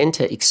tend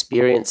to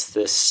experience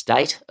the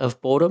state of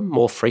boredom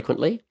more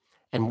frequently.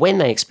 And when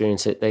they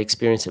experience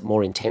it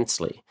more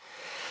intensely.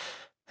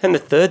 And the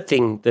third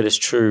thing that is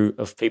true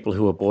of people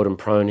who are boredom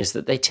prone is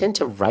that they tend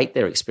to rate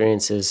their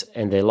experiences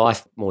and their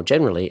life more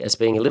generally as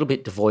being a little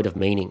bit devoid of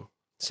meaning.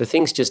 So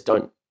things just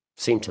don't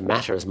seem to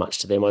matter as much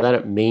to them, or they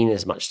don't mean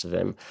as much to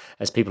them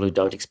as people who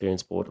don't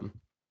experience boredom.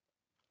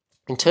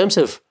 In terms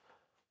of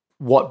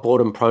what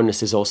boredom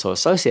proneness is also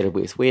associated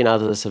with, we and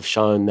others have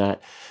shown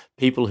that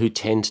people who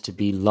tend to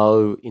be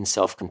low in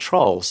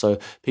self-control, so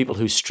people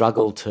who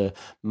struggle to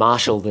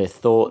marshal their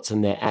thoughts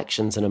and their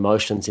actions and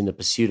emotions in the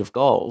pursuit of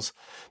goals,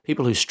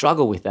 people who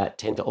struggle with that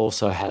tend to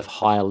also have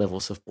higher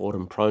levels of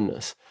boredom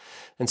proneness.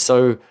 And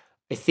so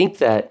I think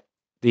that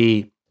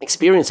the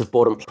experience of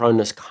boredom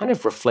proneness kind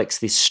of reflects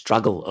this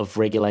struggle of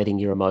regulating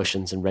your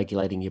emotions and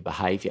regulating your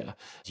behavior.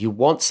 You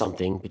want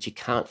something, but you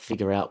can't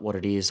figure out what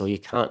it is, or you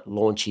can't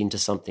launch into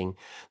something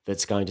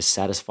that's going to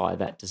satisfy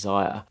that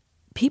desire.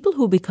 People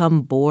who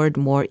become bored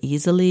more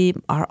easily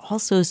are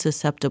also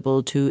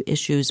susceptible to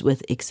issues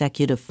with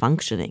executive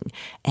functioning,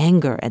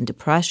 anger and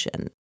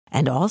depression,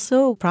 and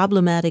also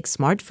problematic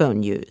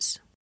smartphone use.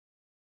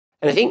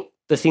 And I think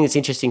the thing that's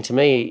interesting to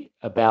me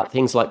about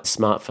things like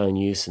smartphone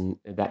use and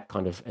that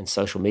kind of and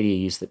social media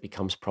use that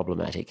becomes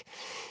problematic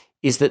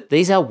is that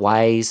these are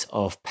ways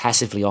of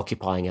passively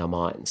occupying our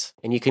minds.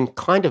 And you can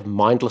kind of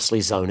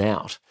mindlessly zone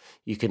out.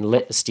 You can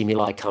let the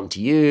stimuli come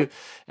to you,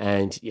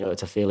 and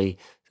it's a fairly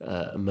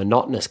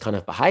monotonous kind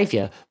of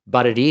behavior,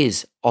 but it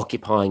is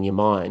occupying your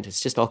mind. It's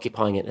just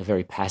occupying it in a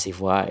very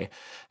passive way.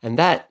 And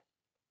that,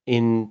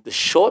 in the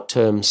short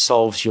term,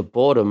 solves your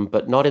boredom,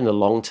 but not in the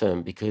long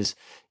term, because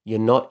you're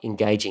not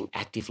engaging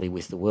actively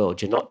with the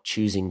world. You're not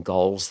choosing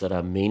goals that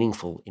are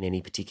meaningful in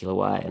any particular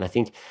way. And I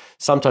think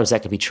sometimes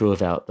that can be true of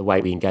the way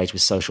we engage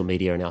with social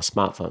media and our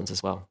smartphones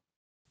as well.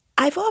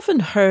 I've often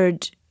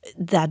heard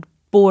that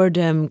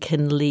boredom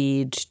can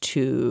lead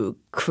to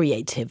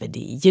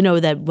creativity.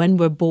 That when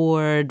we're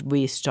bored,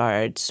 we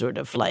start sort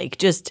of like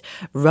just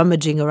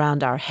rummaging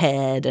around our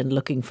head and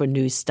looking for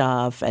new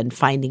stuff and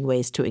finding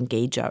ways to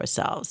engage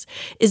ourselves.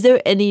 Is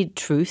there any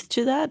truth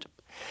to that?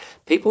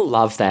 People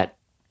love that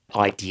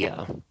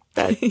idea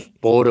that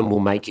boredom will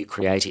make you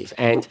creative.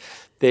 And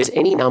there's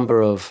any number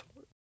of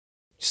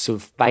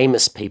sort of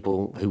famous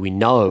people who we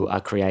know are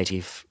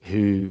creative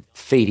who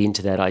feed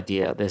into that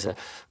idea. There's a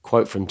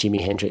quote from Jimi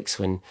Hendrix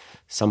when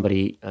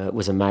somebody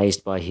was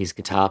amazed by his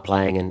guitar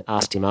playing and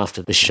asked him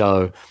after the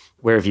show,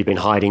 "Where have you been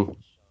hiding?"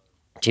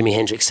 Jimi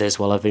Hendrix says,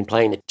 "Well, I've been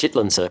playing the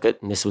Chitlin circuit,"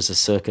 and this was a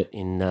circuit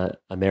in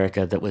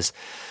America that was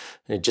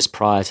just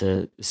prior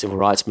to the civil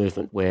rights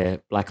movement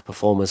where black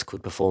performers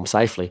could perform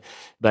safely.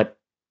 But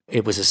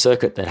it was a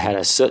circuit that had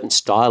a certain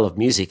style of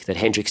music that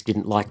Hendrix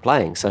didn't like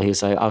playing. So he was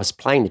saying, I was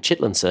playing the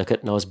Chitlin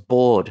circuit and I was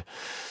bored.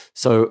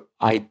 So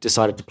I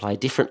decided to play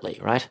differently,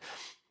 right?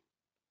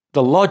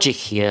 The logic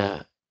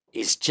here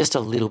is just a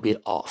little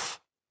bit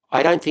off.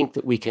 I don't think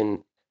that we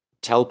can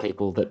tell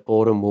people that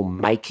boredom will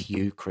make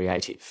you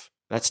creative.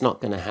 That's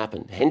not going to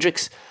happen.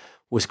 Hendrix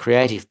was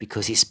creative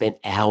because he spent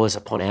hours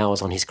upon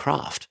hours on his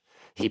craft.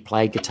 He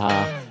played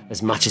guitar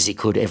as much as he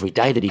could every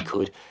day that he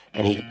could,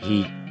 and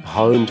he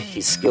honed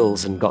his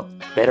skills and got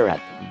better at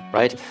them,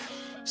 right?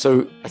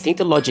 So I think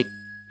the logic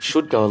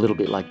should go a little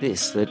bit like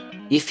this, that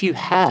if you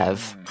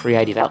have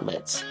creative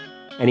outlets,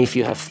 and if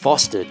you have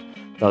fostered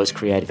those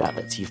creative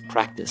outlets, you've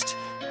practiced,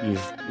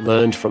 you've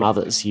learned from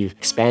others, you've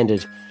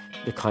expanded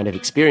the kind of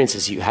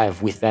experiences you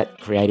have with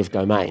that creative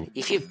domain.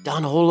 If you've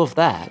done all of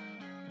that,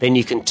 then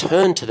you can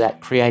turn to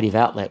that creative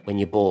outlet when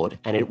you're bored,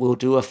 and it will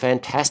do a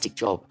fantastic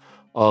job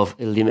of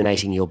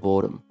eliminating your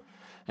boredom.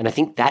 And I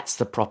think that's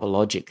the proper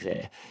logic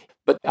there.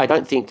 But I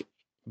don't think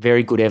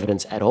very good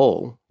evidence at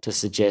all to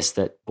suggest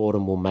that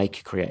boredom will make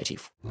you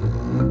creative.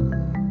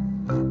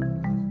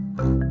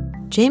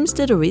 James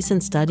did a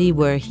recent study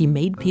where he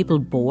made people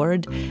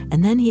bored,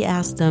 and then he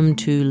asked them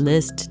to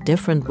list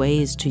different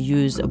ways to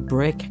use a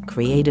brick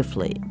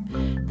creatively.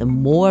 The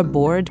more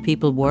bored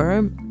people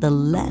were, the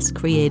less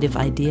creative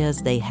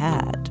ideas they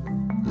had.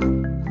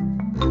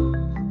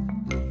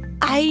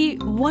 I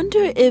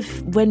wonder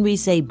if when we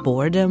say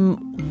boredom,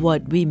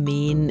 what we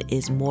mean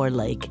is more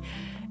like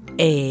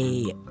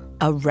a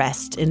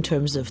rest in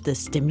terms of the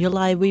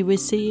stimuli we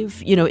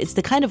receive. It's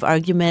the kind of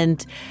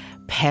argument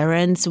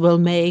parents will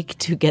make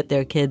to get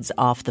their kids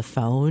off the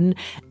phone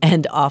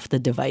and off the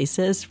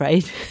devices,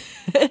 right?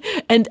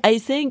 And I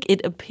think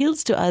it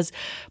appeals to us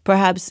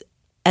perhaps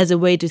as a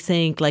way to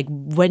think, like,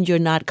 when you're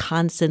not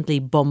constantly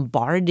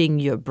bombarding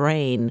your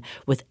brain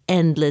with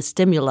endless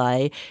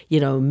stimuli,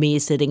 me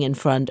sitting in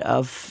front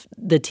of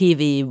the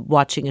TV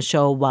watching a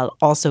show while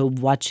also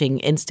watching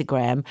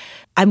Instagram.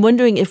 I'm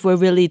wondering if we're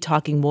really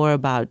talking more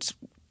about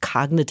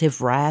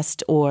cognitive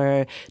rest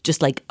or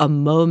just like a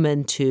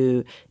moment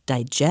to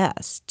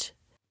digest.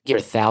 You're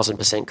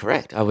 1,000%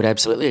 correct. I would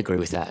absolutely agree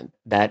with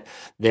that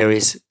there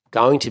is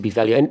going to be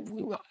value.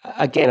 And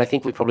again, I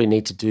think we probably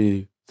need to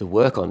do the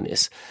work on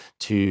this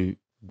to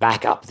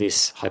back up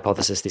this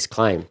hypothesis, this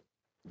claim.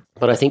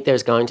 But I think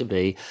there's going to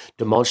be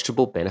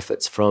demonstrable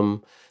benefits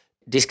from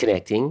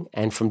disconnecting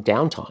and from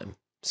downtime.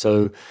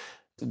 So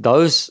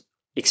those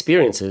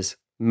experiences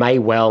may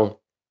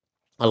well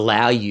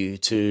allow you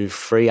to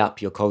free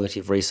up your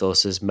cognitive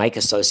resources, make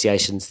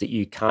associations that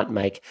you can't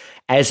make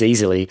as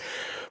easily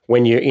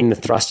when you're in the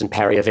thrust and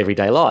parry of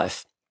everyday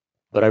life.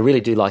 But I really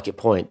do like your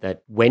point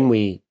that when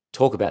we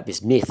talk about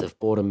this myth of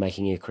boredom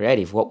making you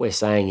creative, what we're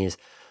saying is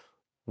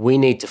we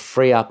need to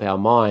free up our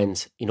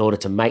minds in order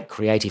to make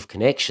creative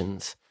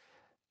connections.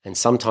 And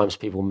sometimes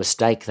people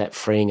mistake that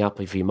freeing up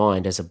of your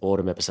mind as a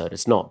boredom episode.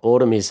 It's not.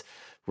 Boredom is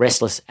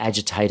restless,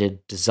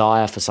 agitated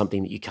desire for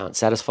something that you can't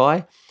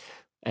satisfy.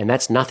 And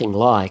that's nothing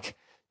like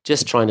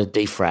just trying to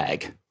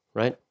defrag,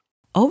 right?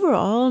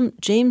 Overall,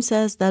 James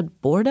says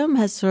that boredom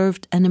has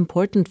served an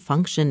important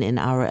function in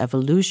our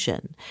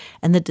evolution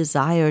and the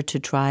desire to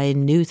try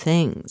new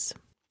things.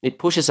 It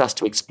pushes us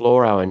to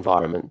explore our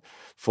environment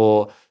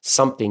for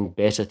something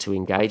better to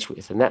engage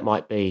with. And that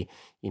might be,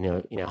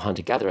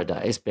 hunter-gatherer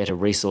days, better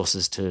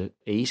resources to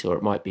eat, or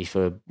it might be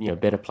for,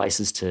 better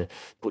places to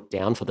put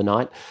down for the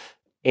night.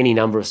 Any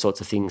number of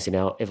sorts of things in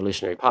our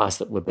evolutionary past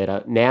that were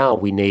better. Now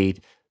we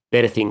need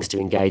better things to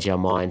engage our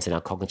minds and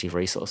our cognitive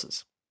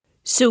resources.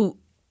 So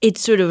it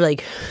sort of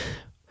like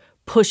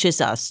pushes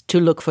us to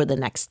look for the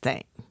next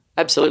thing.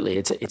 Absolutely.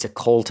 It's a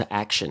call to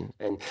action.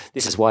 And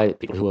this is why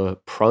people who are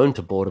prone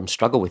to boredom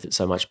struggle with it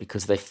so much,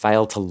 because they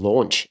fail to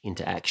launch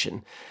into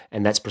action.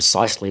 And that's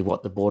precisely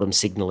what the boredom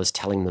signal is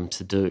telling them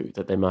to do,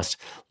 that they must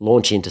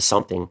launch into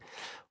something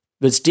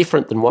that's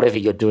different than whatever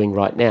you're doing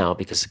right now,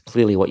 because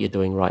clearly what you're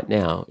doing right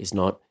now is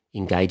not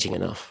engaging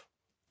enough.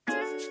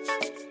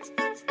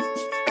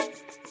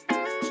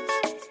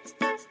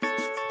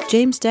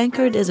 James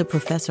Dankert is a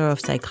professor of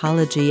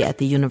psychology at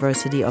the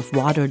University of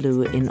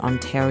Waterloo in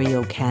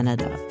Ontario,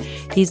 Canada.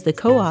 He's the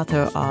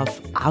co-author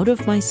of Out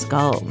of My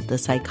Skull, The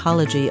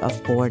Psychology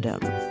of Boredom.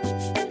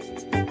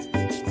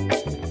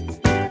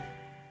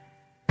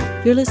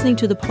 You're listening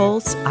to The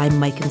Pulse. I'm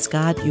Mike and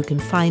Scott. You can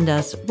find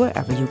us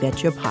wherever you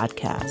get your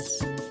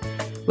podcasts.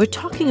 We're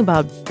talking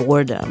about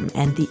boredom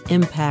and the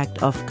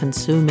impact of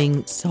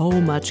consuming so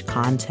much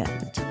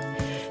content.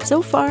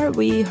 So far,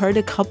 we heard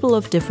a couple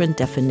of different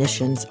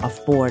definitions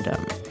of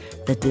boredom.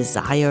 The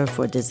desire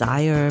for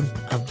desire,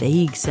 a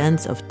vague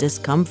sense of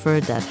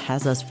discomfort that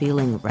has us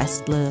feeling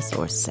restless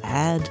or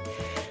sad.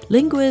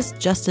 Linguist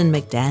Justin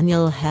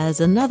McDaniel has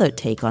another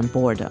take on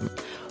boredom,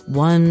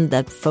 one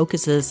that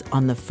focuses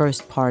on the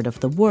first part of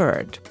the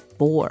word,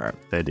 bore.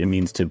 That it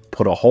means to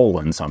put a hole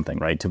in something,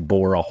 right? To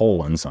bore a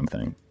hole in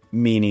something.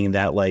 Meaning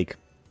that, like,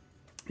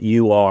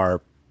 you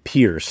are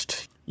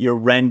pierced, you're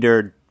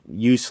rendered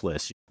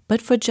useless.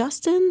 But for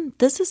Justin,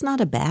 this is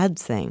not a bad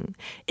thing.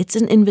 It's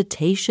an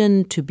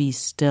invitation to be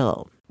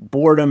still.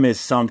 Boredom is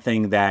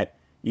something that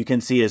you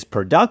can see as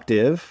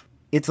productive.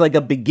 It's like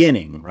a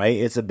beginning, right?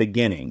 It's a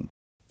beginning.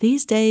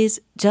 These days,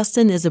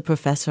 Justin is a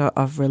professor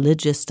of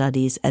religious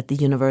studies at the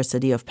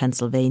University of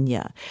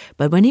Pennsylvania.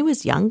 But when he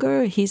was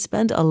younger, he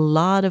spent a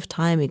lot of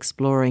time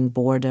exploring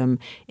boredom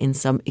in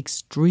some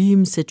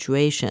extreme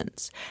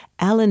situations.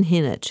 Alan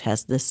Hinich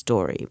has this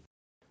story.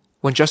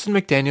 When Justin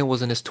McDaniel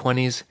was in his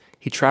 20s,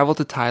 he traveled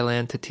to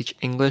Thailand to teach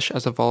English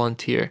as a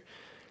volunteer.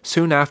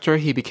 Soon after,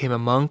 he became a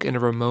monk in a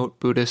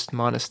remote Buddhist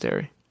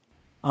monastery.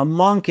 A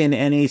monk in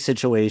any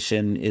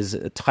situation is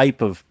a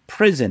type of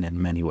prison in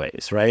many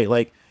ways, right?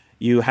 Like,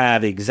 you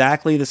have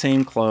exactly the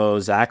same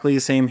clothes, exactly the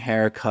same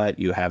haircut.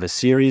 You have a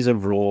series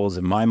of rules.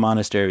 In my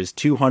monastery, is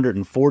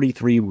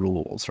 243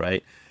 rules,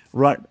 right?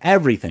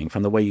 Everything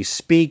from the way you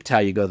speak to how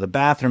you go to the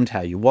bathroom to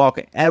how you walk,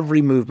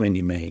 every movement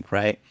you make,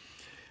 right?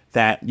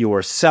 That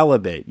you're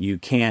celibate, you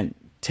can't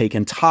take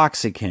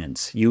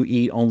intoxicants, you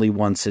eat only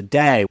once a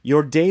day.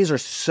 Your days are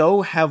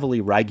so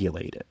heavily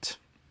regulated.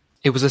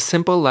 It was a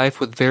simple life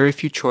with very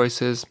few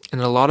choices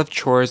and a lot of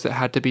chores that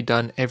had to be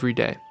done every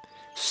day.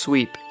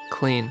 Sweep,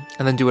 clean,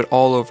 and then do it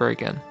all over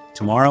again.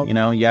 Tomorrow,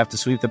 you have to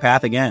sweep the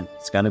path again.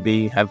 It's going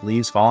to have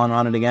leaves falling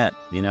on it again.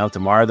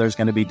 Tomorrow there's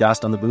going to be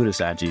dust on the Buddha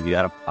statue. You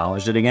got to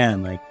polish it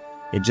again. Like,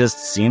 it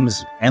just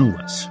seems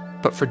endless.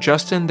 But for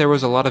Justin, there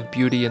was a lot of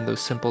beauty in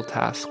those simple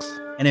tasks.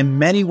 And in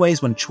many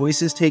ways, when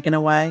choice is taken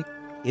away,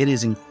 it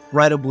is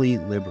incredibly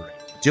liberating.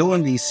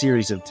 Doing these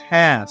series of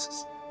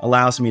tasks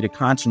allows me to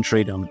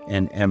concentrate on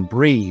and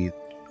breathe,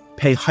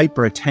 pay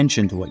hyper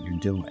attention to what you're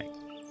doing.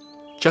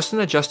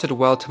 Justin adjusted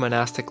well to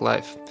monastic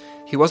life.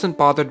 He wasn't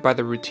bothered by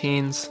the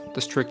routines,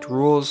 the strict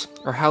rules,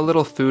 or how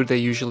little food they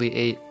usually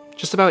ate,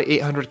 just about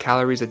 800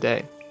 calories a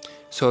day.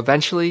 So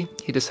eventually,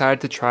 he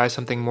decided to try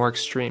something more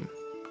extreme.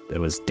 It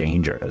was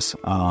dangerous,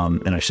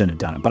 and I shouldn't have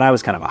done it. But I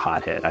was kind of a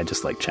hothead. I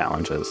just like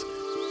challenges.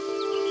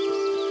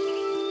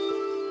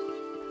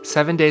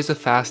 7 days of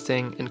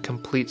fasting in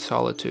complete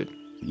solitude.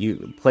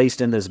 You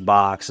placed in this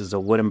box, is a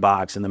wooden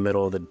box in the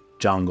middle of the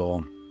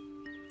jungle.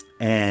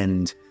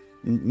 And,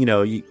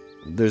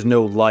 there's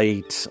no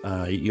light.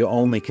 You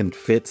only can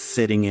fit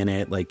sitting in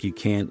it. Like, you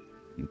can't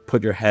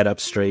put your head up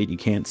straight. You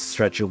can't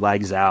stretch your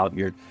legs out.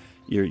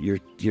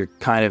 You're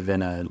kind of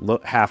in a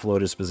half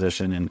lotus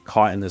position and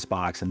caught in this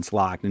box, and it's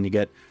locked. And you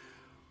get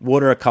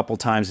water a couple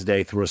times a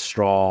day through a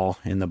straw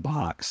in the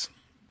box.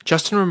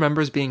 Justin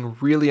remembers being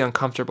really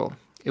uncomfortable.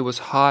 It was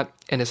hot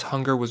and his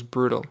hunger was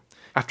brutal.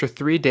 After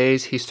 3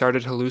 days, he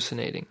started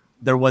hallucinating.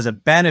 there was a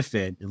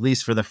benefit, at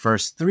least for the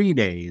first 3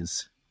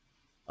 days,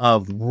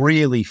 of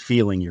really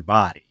feeling your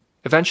body.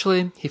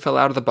 Eventually, he fell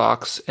out of the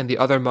box, and the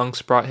other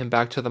monks brought him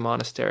back to the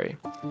monastery.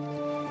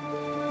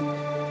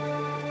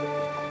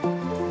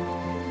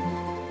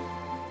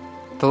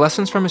 The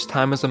lessons from his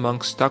time as a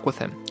monk stuck with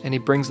him, and he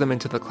brings them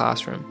into the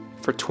classroom.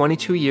 For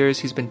 22 years,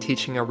 he's been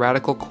teaching a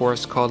radical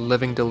course called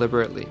Living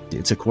Deliberately.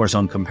 It's a course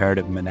on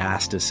comparative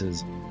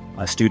monasticism.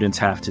 Students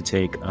have to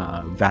take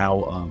a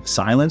vow of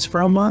silence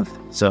for a month.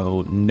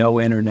 So no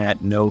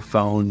internet, no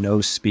phone,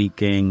 no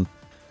speaking.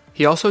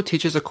 He also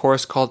teaches a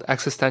course called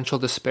Existential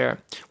Despair,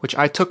 which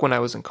I took when I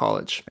was in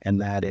college.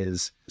 And that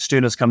is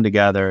students come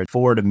together at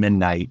 4 to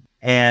midnight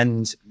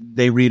and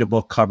they read a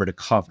book cover to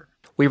cover.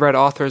 We read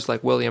authors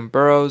like William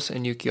Burroughs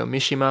and Yukio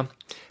Mishima,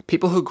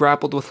 people who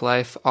grappled with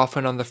life,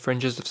 often on the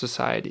fringes of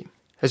society.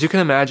 As you can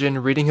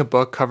imagine, reading a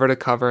book cover to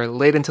cover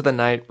late into the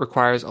night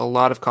requires a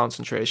lot of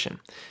concentration.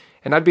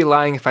 And I'd be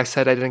lying if I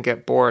said I didn't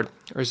get bored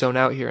or zone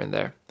out here and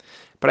there.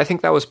 But I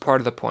think that was part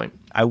of the point.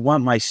 I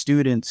want my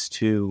students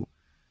to,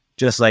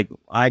 just like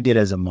I did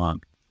as a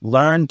monk,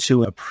 learn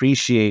to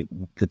appreciate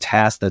the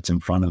task that's in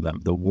front of them,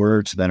 the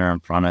words that are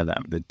in front of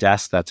them, the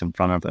desk that's in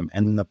front of them,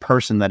 and the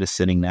person that is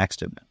sitting next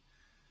to them.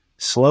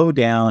 Slow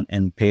down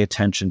and pay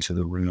attention to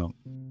the room.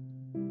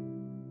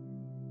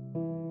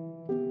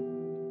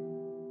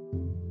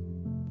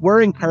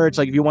 We're encouraged,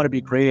 like, if you want to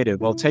be creative,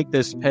 well, take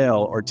this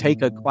pill or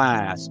take a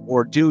class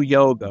or do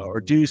yoga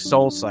or do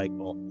Soul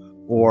Cycle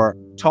or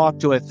talk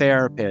to a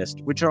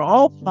therapist, which are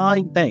all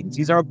fine things.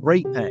 These are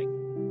great things.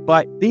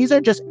 But these are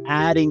just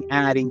adding.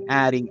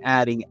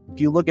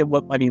 If you look at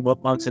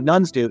what monks and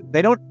nuns do,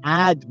 they don't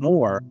add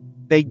more.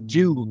 They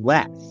do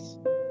less,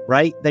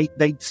 right?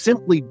 They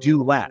simply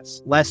do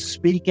less. Less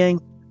speaking,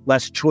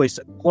 less choice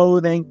of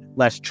clothing,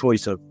 less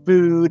choice of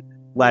food,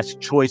 less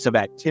choice of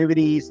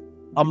activities.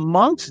 A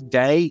monk's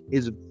day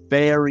is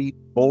very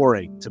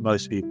boring to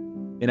most people,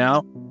 you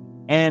know?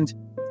 And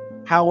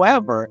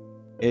however,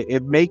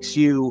 it makes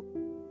you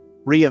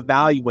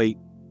reevaluate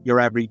your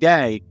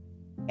everyday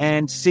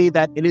and see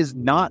that it is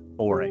not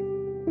boring.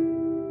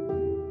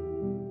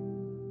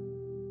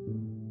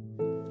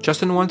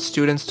 Justin wants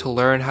students to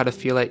learn how to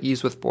feel at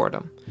ease with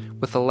boredom,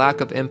 with the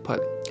lack of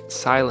input,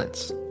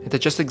 silence, and to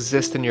just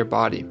exist in your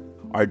body.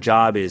 Our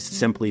job is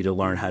simply to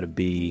learn how to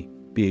be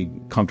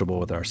comfortable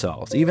with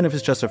ourselves, even if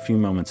it's just a few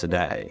moments a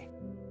day.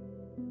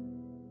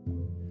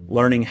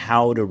 Learning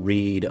how to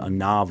read a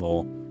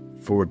novel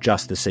for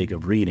just the sake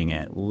of reading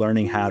it,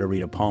 learning how to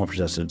read a poem for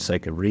just the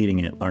sake of reading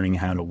it, learning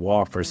how to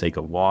walk for the sake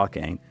of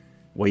walking,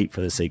 wait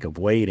for the sake of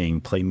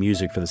waiting, play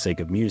music for the sake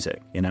of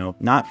music, you know,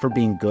 not for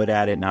being good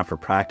at it, not for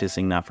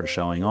practicing, not for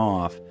showing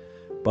off,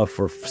 but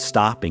for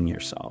stopping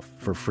yourself,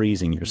 for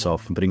freezing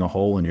yourself and putting a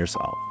hole in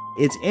yourself.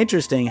 It's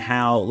interesting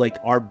how, like,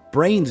 our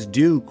brains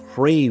do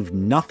crave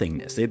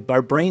nothingness.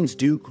 Our brains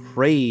do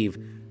crave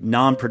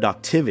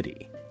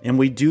non-productivity. And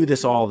we do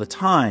this all the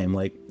time.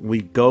 Like,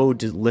 we go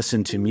to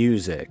listen to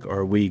music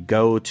or we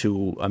go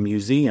to a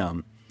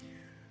museum,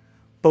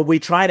 but we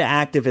try to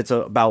act if it's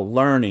about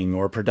learning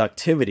or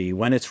productivity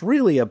when it's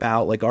really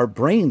about, like, our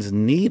brains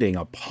needing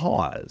a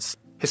pause.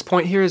 His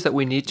point here is that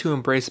we need to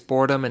embrace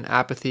boredom and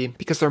apathy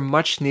because they're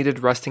much needed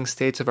resting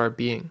states of our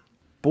being.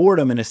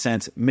 Boredom, in a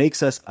sense,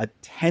 makes us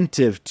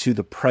attentive to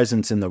the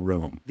presence in the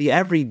room. The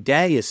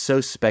everyday is so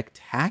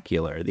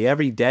spectacular. The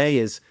everyday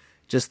is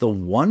just the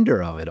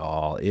wonder of it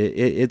all.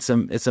 It's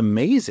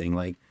amazing.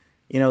 Like,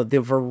 you know,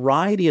 the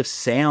variety of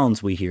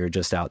sounds we hear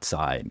just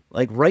outside.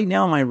 Like right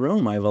now in my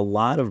room, I have a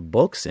lot of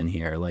books in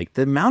here. Like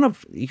the amount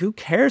of, who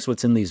cares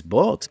what's in these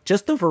books?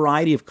 Just the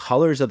variety of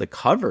colors of the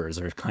covers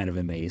are kind of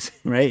amazing,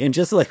 right? And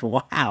just like,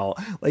 wow,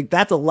 like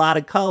that's a lot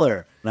of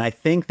color. And I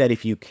think that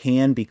if you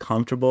can be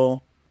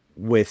comfortable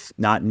with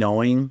not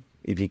knowing,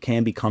 if you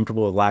can be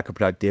comfortable with lack of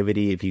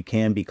productivity, if you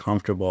can be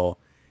comfortable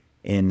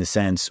in the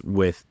sense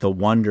with the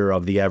wonder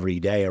of the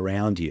everyday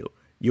around you,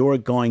 you're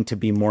going to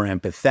be more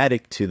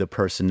empathetic to the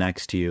person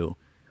next to you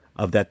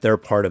of that they're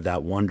part of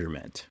that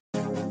wonderment.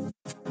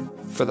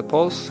 For The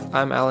Pulse,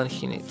 I'm Alan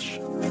Hinich.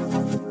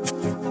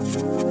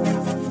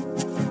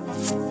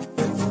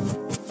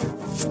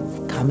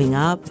 Coming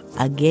up,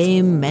 a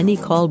game many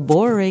call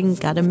boring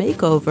got a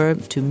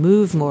makeover to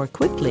move more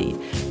quickly,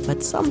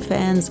 but some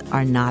fans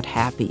are not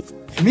happy.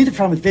 For me, the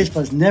problem with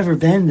baseball has never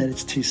been that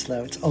it's too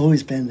slow. It's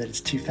always been that it's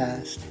too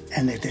fast.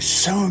 And there's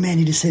so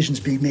many decisions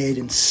being made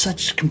in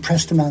such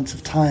compressed amounts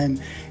of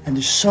time, and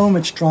there's so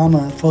much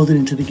drama folded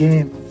into the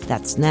game.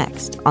 That's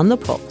next on The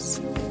Pulse.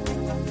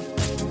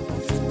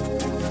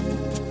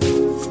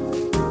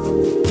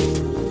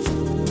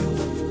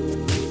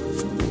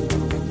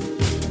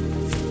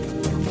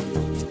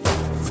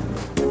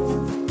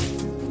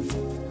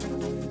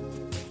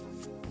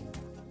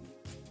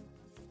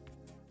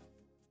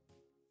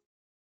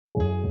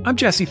 I'm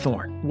Jesse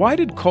Thorne. Why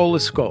did Cole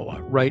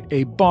Escola write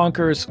a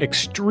bonkers,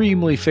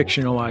 extremely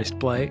fictionalized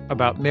play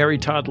about Mary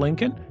Todd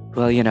Lincoln?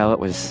 Well, it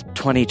was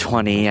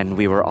 2020 and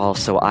we were all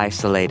so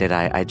isolated.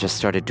 I just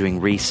started doing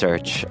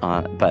research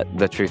but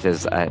the truth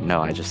is,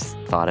 no, I just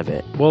thought of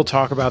it. We'll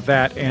talk about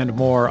that and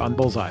more on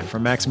Bullseye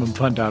from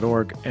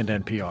MaximumFun.org and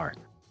NPR.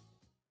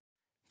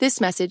 This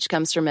message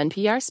comes from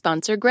NPR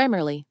sponsor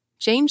Grammarly.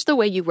 Change the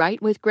way you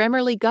write with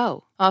Grammarly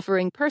Go,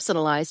 offering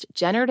personalized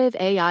generative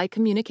AI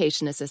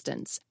communication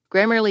assistance.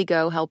 Grammarly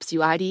Go helps you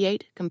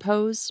ideate,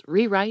 compose,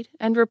 rewrite,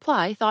 and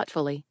reply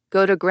thoughtfully.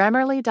 Go to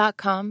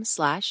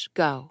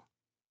Grammarly.com/go.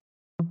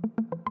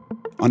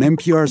 On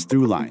NPR's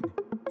Throughline.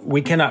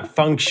 We cannot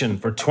function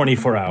for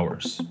 24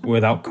 hours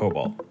without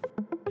cobalt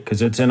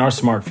because it's in our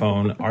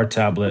smartphone, our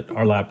tablet,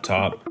 our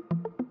laptop.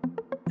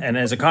 And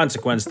as a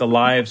consequence, the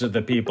lives of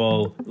the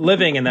people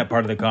living in that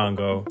part of the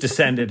Congo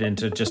descended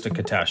into just a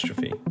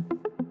catastrophe.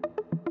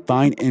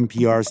 Find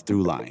NPR's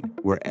Throughline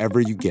wherever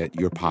you get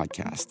your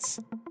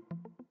podcasts.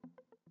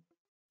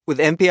 With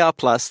NPR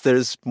Plus,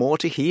 there's more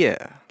to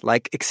hear,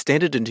 like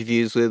extended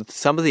interviews with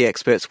some of the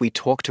experts we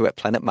talk to at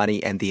Planet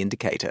Money and The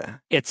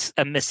Indicator. It's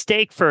a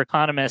mistake for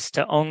economists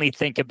to only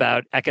think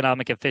about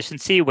economic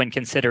efficiency when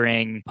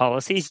considering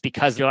policies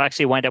because you'll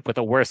actually wind up with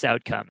a worse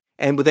outcome.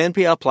 And with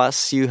NPR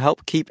Plus, you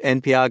help keep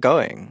NPR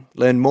going.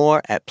 Learn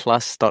more at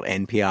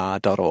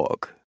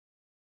plus.npr.org.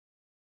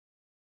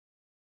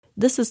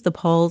 This is The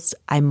Pulse.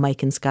 I'm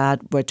Mike and Scott.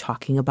 We're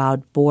talking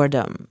about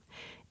boredom.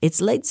 It's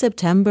late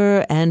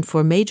September, and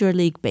for Major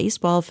League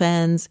Baseball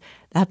fans,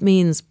 that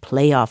means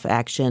playoff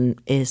action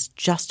is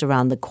just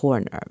around the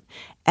corner.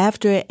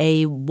 After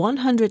a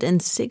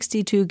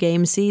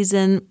 162-game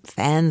season,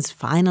 fans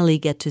finally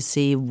get to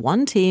see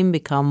one team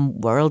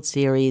become World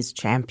Series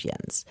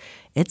champions.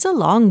 It's a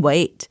long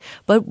wait,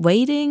 but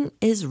waiting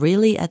is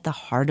really at the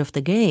heart of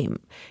the game.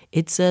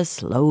 It's a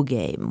slow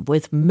game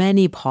with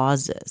many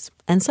pauses,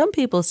 and some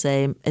people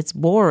say it's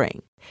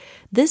boring.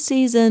 This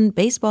season,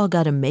 baseball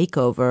got a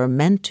makeover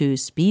meant to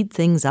speed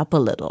things up a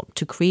little,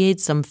 to create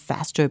some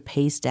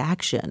faster-paced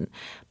action.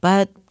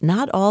 But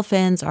not all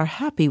fans are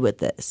happy with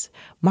this.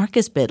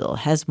 Marcus Biddle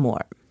has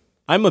more.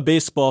 I'm a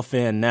baseball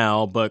fan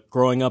now, but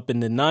growing up in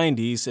the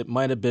 90s, it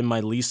might have been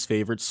my least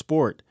favorite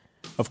sport.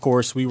 Of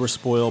course, we were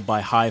spoiled by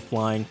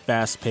high-flying,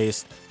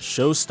 fast-paced,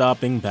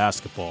 show-stopping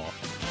basketball.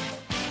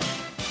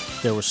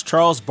 There was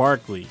Charles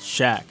Barkley,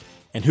 Shaq,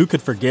 and who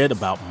could forget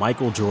about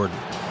Michael Jordan?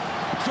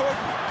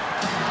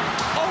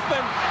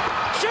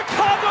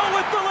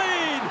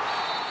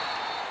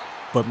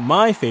 But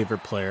my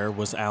favorite player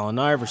was Allen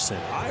Iverson.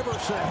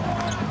 Yes.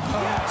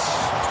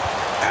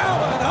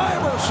 Allen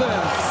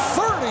Iverson,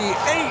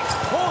 38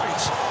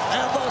 points,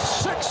 and the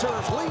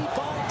Sixers lead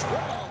by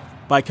 12.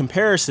 By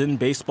comparison,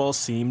 baseball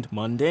seemed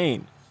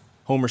mundane.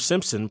 Homer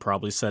Simpson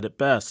probably said it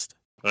best.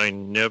 I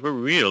never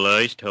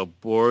realized how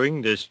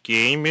boring this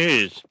game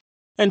is.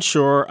 And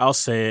sure, I'll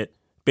say it,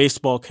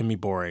 baseball can be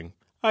boring.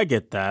 I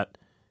get that.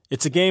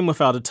 It's a game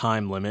without a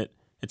time limit.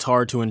 It's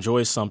hard to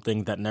enjoy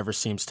something that never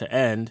seems to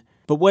end.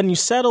 But when you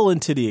settle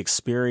into the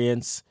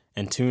experience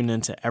and tune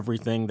into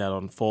everything that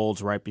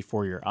unfolds right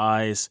before your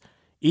eyes,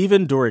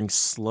 even during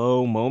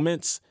slow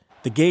moments,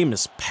 the game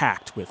is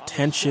packed with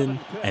tension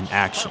and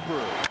action.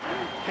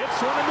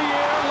 Hits one in the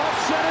air,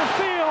 left center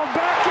field,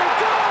 back it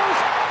goes!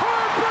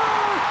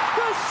 Harper,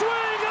 the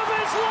swing of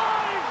his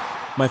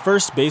life! My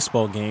first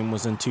baseball game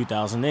was in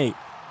 2008.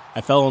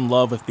 I fell in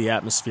love with the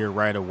atmosphere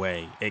right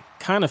away. It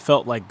kind of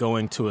felt like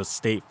going to a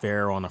state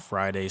fair on a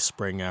Friday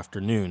spring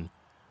afternoon.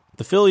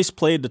 The Phillies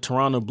played the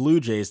Toronto Blue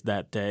Jays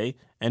that day,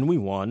 and we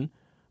won.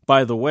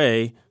 By the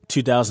way,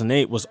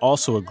 2008 was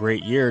also a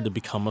great year to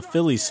become a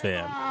Phillies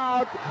fan.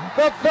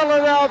 The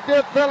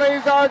Philadelphia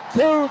Phillies are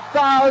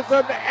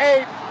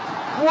 2008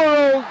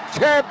 World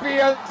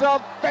Champions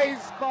of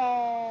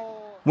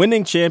Baseball!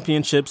 Winning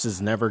championships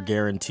is never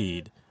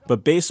guaranteed,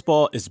 but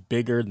baseball is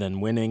bigger than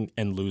winning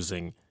and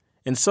losing.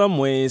 In some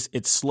ways,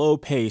 its slow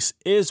pace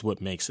is what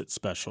makes it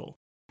special.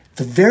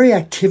 The very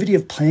activity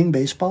of playing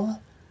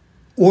baseball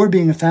or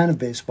being a fan of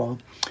baseball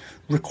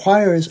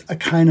requires a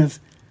kind of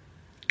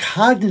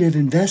cognitive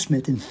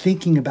investment in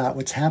thinking about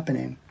what's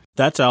happening.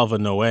 That's Alva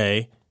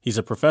Noé. He's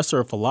a professor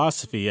of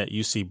philosophy at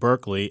UC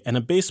Berkeley and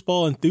a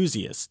baseball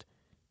enthusiast.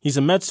 He's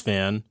a Mets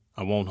fan.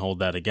 I won't hold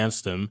that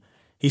against him.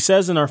 He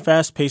says in our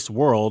fast-paced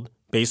world,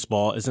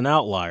 baseball is an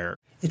outlier.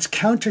 It's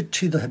counter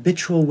to the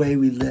habitual way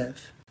we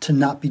live, to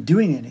not be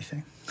doing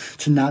anything,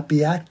 to not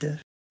be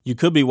active. You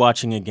could be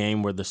watching a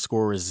game where the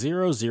score is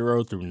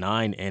 0-0 through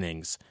 9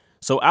 innings.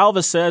 So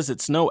Alva says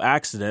it's no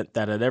accident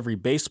that at every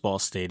baseball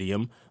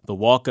stadium, the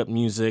walk-up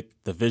music,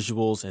 the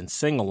visuals, and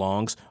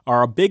sing-alongs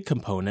are a big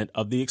component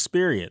of the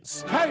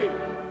experience. Hey,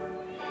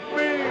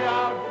 me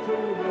out to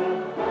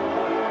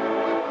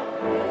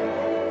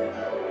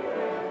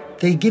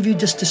They give you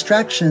just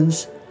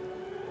distractions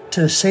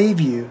to save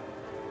you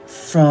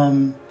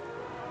from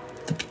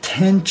the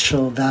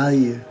potential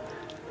value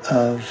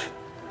of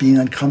being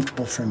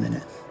uncomfortable for a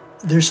minute.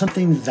 There's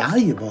something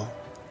valuable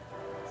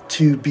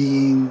to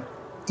being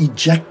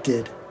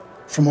ejected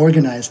from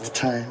organized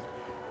time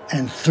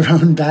and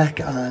thrown back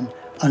on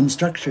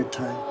unstructured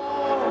time.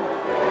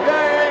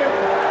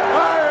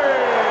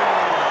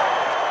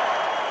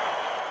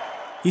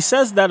 He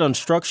says that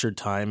unstructured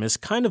time is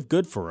kind of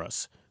good for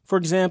us. For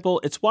example,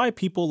 it's why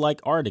people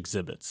like art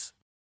exhibits.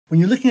 When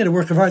you're looking at a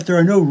work of art, there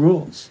are no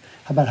rules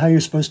about how you're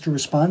supposed to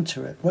respond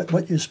to it,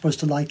 what you're supposed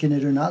to like in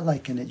it or not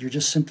like in it. You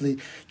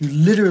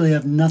literally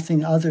have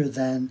nothing other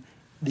than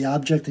the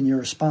object and your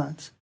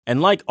response.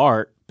 And like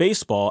art,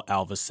 baseball,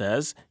 Alva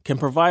says, can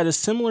provide a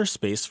similar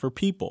space for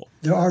people.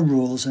 There are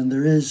rules, and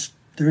there is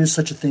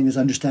such a thing as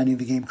understanding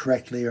the game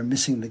correctly or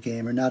missing the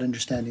game or not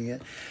understanding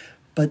it.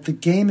 But the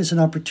game is an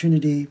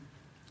opportunity.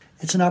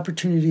 It's an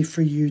opportunity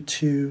for you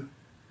to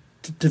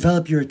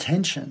develop your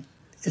attention.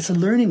 It's a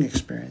learning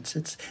experience.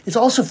 It's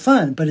also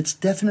fun, but it's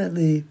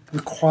definitely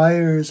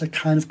requires a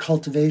kind of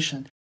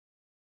cultivation.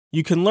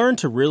 You can learn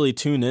to really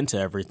tune into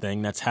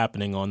everything that's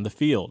happening on the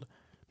field.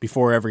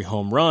 Before every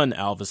home run,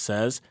 Alva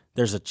says,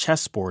 there's a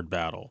chessboard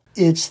battle.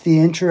 It's the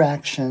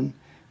interaction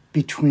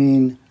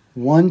between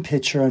one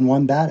pitcher and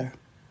one batter.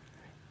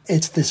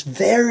 It's this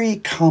very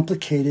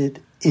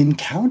complicated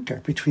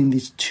encounter between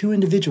these two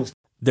individuals.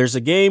 There's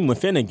a game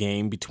within a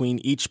game between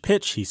each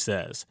pitch, he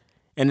says,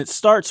 and it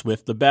starts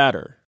with the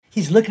batter.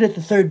 He's looking at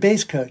the third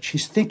base coach.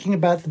 He's thinking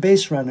about the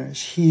base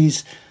runners.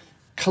 He's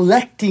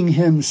collecting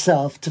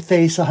himself to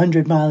face a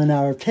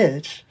 100-mile-an-hour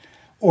pitch,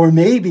 or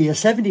maybe a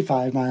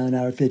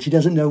 75-mile-an-hour pitch. He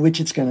doesn't know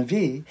which it's going to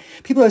be.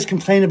 People always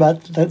complain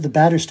about the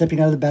batter stepping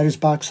out of the batter's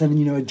box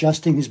and,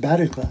 adjusting his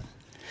batter's glove.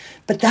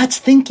 But that's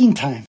thinking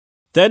time.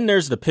 Then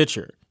there's the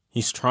pitcher.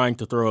 He's trying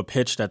to throw a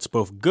pitch that's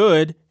both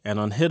good and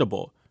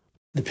unhittable.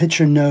 The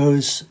pitcher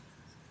knows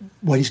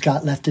what he's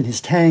got left in his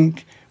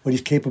tank, what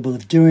he's capable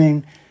of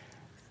doing,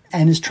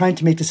 and is trying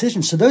to make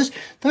decisions. So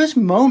those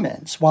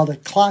moments, while the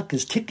clock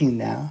is ticking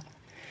now,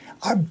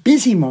 are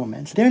busy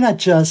moments. They're not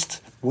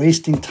just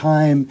wasting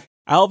time.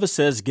 Alva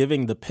says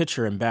giving the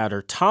pitcher and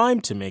batter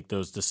time to make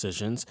those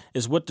decisions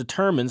is what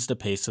determines the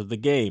pace of the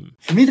game.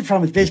 For me, the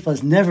problem with baseball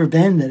has never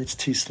been that it's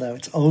too slow.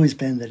 It's always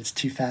been that it's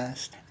too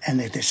fast. And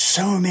there's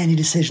so many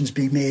decisions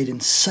being made in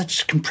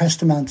such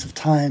compressed amounts of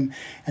time,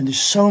 and there's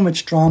so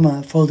much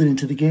drama folded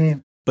into the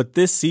game. But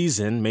this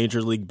season,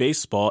 Major League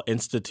Baseball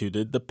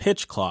instituted the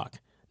pitch clock.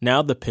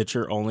 Now the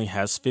pitcher only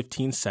has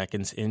 15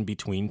 seconds in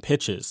between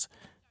pitches.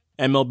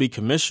 MLB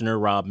Commissioner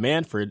Rob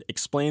Manfred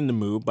explained the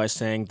move by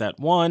saying that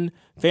 1,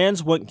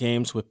 fans want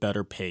games with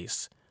better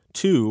pace,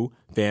 2,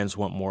 fans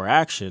want more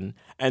action,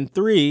 and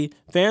 3,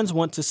 fans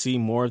want to see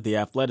more of the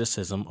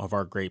athleticism of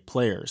our great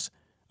players.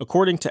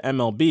 According to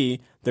MLB,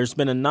 there's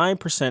been a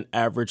 9%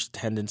 average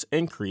attendance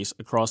increase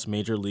across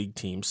major league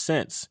teams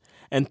since,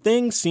 and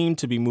things seem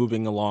to be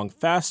moving along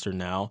faster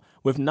now,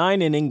 with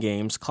 9-inning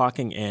games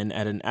clocking in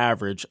at an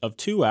average of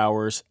 2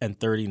 hours and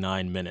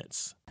 39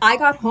 minutes. I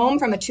got home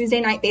from a Tuesday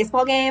night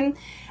baseball game.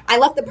 I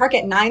left the park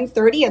at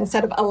 9:30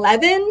 instead of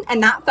 11,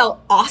 and that felt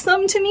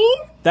awesome to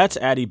me. That's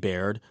Addie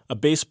Baird, a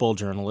baseball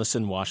journalist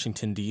in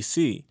Washington,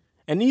 D.C.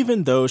 And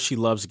even though she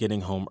loves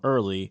getting home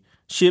early,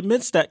 she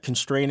admits that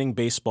constraining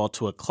baseball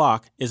to a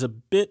clock is a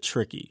bit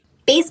tricky.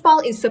 Baseball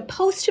is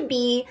supposed to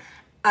be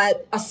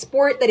a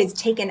sport that is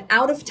taken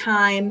out of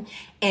time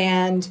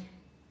and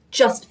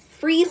just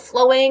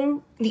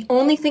free-flowing. The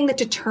only thing that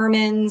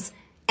determines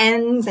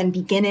ends and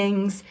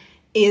beginnings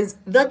is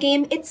the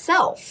game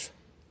itself,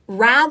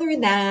 rather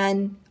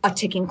than a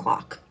ticking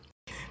clock.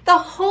 The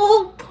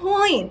whole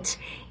point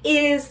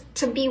is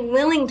to be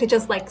willing to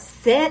just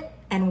sit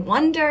and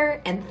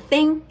wonder and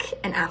think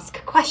and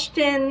ask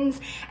questions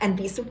and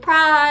be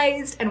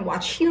surprised and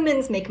watch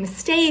humans make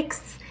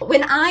mistakes.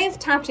 When I've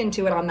tapped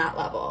into it on that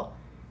level,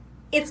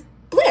 it's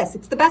bliss.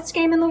 It's the best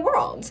game in the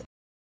world.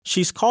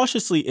 She's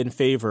cautiously in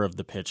favor of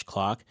the pitch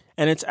clock,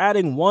 and it's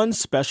adding one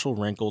special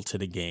wrinkle to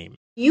the game.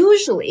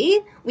 Usually,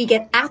 we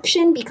get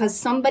action because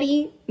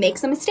somebody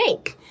makes a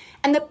mistake.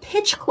 And the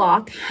pitch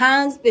clock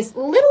has this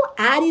little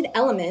added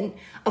element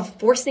of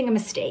forcing a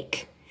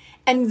mistake.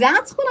 And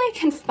that's when I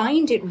can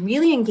find it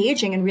really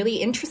engaging and really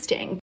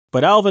interesting.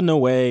 But Alva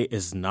Noe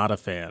is not a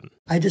fan.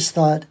 I just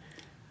thought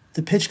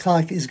the pitch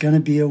clock is going to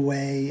be a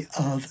way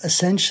of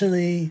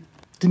essentially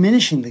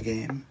diminishing the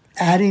game,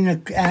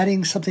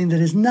 adding something that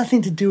has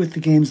nothing to do with the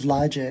game's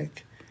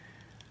logic,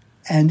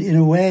 and in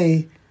a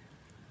way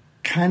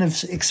kind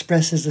of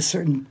expresses a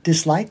certain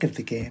dislike of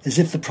the game, as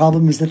if the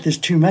problem is that there's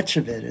too much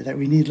of it or that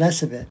we need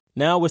less of it.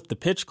 Now with the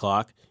pitch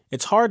clock,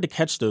 it's hard to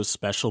catch those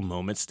special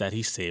moments that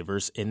he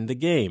savors in the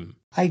game.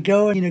 I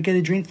go, get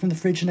a drink from the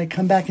fridge and I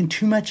come back and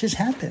too much has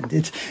happened.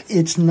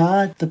 It's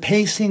not, the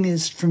pacing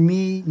is, for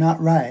me,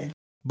 not right.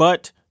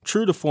 But,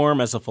 true to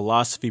form as a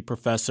philosophy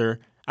professor,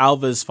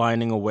 Alva is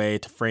finding a way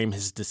to frame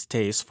his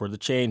distaste for the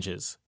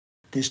changes.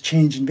 There's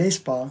change in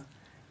baseball,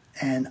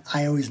 and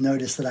I always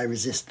notice that I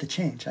resist the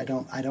change. I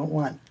don't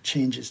want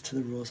changes to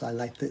the rules. I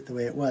like the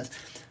way it was.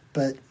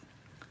 But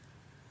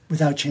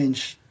without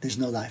change, there's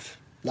no life.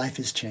 Life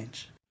is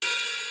change.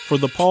 For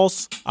The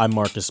Pulse, I'm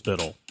Marcus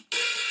Biddle.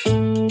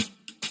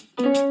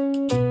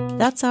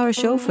 That's our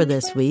show for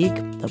this week.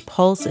 The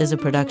Pulse is a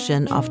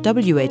production of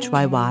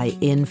WHYY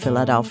in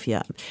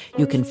Philadelphia.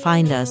 You can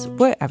find us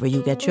wherever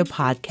you get your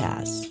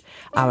podcasts.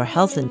 Our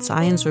health and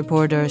science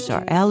reporters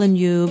are Alan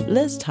Yu,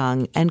 Liz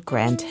Tung, and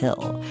Grant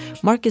Hill.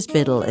 Marcus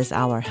Biddle is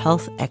our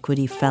Health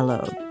Equity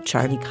Fellow.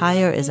 Charlie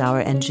Kyer is our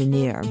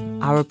engineer.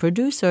 Our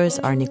producers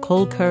are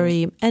Nicole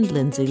Curry and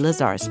Lindsay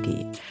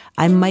Lazarski.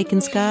 I'm Mike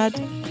and Scott.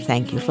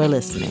 Thank you for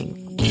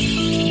listening.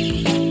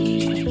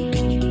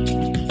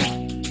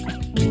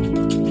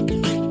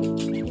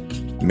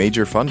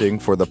 Major funding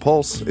for The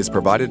Pulse is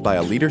provided by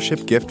a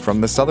leadership gift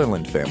from the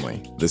Sutherland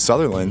family. The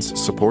Sutherlands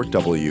support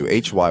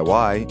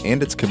WHYY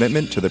and its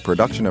commitment to the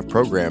production of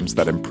programs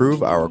that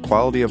improve our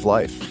quality of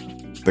life.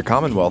 The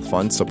Commonwealth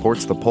Fund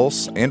supports The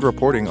Pulse and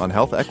reporting on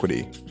health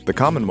equity. The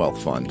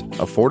Commonwealth Fund,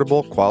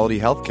 affordable, quality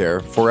health care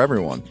for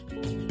everyone.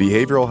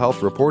 Behavioral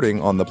health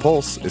reporting on The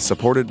Pulse is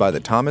supported by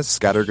the Thomas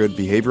Scattergood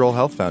Behavioral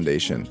Health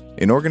Foundation,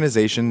 an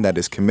organization that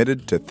is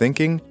committed to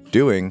thinking,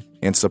 doing,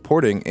 and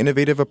supporting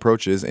innovative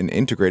approaches in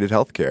integrated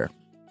healthcare.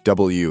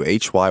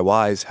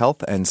 WHYY's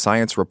health and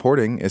science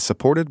reporting is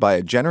supported by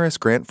a generous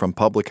grant from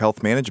Public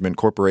Health Management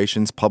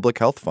Corporation's Public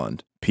Health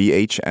Fund.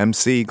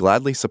 PHMC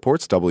gladly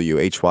supports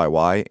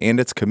WHYY and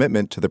its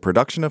commitment to the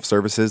production of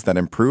services that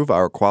improve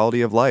our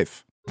quality of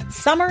life.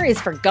 Summer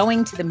is for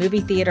going to the movie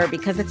theater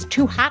because it's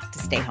too hot to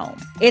stay home.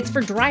 It's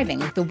for driving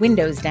with the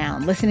windows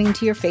down, listening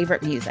to your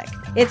favorite music.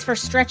 It's for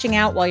stretching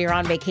out while you're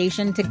on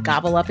vacation to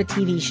gobble up a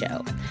TV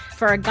show.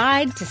 For a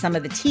guide to some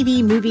of the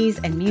TV, movies,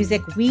 and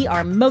music we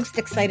are most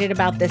excited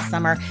about this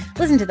summer,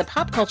 listen to the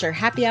Pop Culture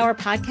Happy Hour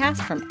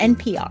podcast from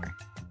NPR.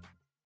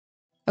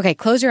 Okay,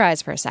 close your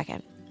eyes for a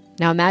second.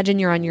 Now imagine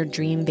you're on your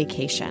dream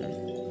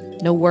vacation.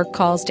 No work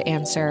calls to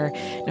answer,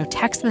 no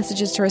text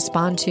messages to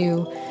respond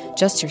to,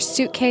 just your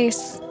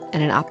suitcase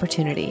and an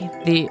opportunity.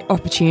 The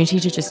opportunity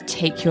to just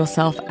take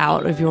yourself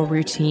out of your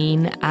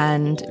routine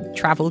and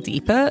travel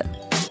deeper.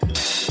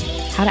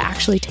 How to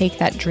actually take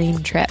that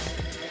dream trip.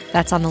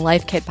 That's on the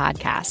Life Kit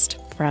podcast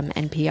from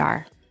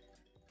NPR.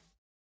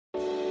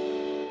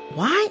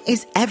 Why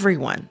is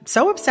everyone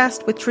so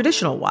obsessed with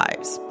traditional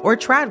wives or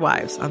trad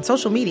wives on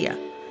social media?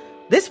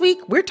 This week,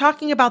 we're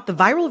talking about the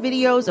viral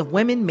videos of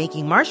women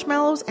making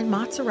marshmallows and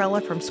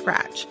mozzarella from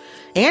scratch,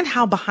 and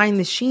how behind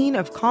the sheen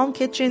of calm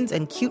kitchens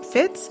and cute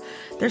fits,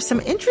 there's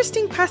some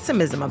interesting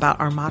pessimism about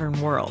our modern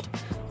world.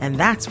 And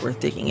that's worth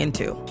digging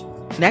into.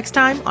 Next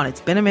time on It's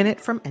Been a Minute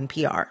from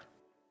NPR.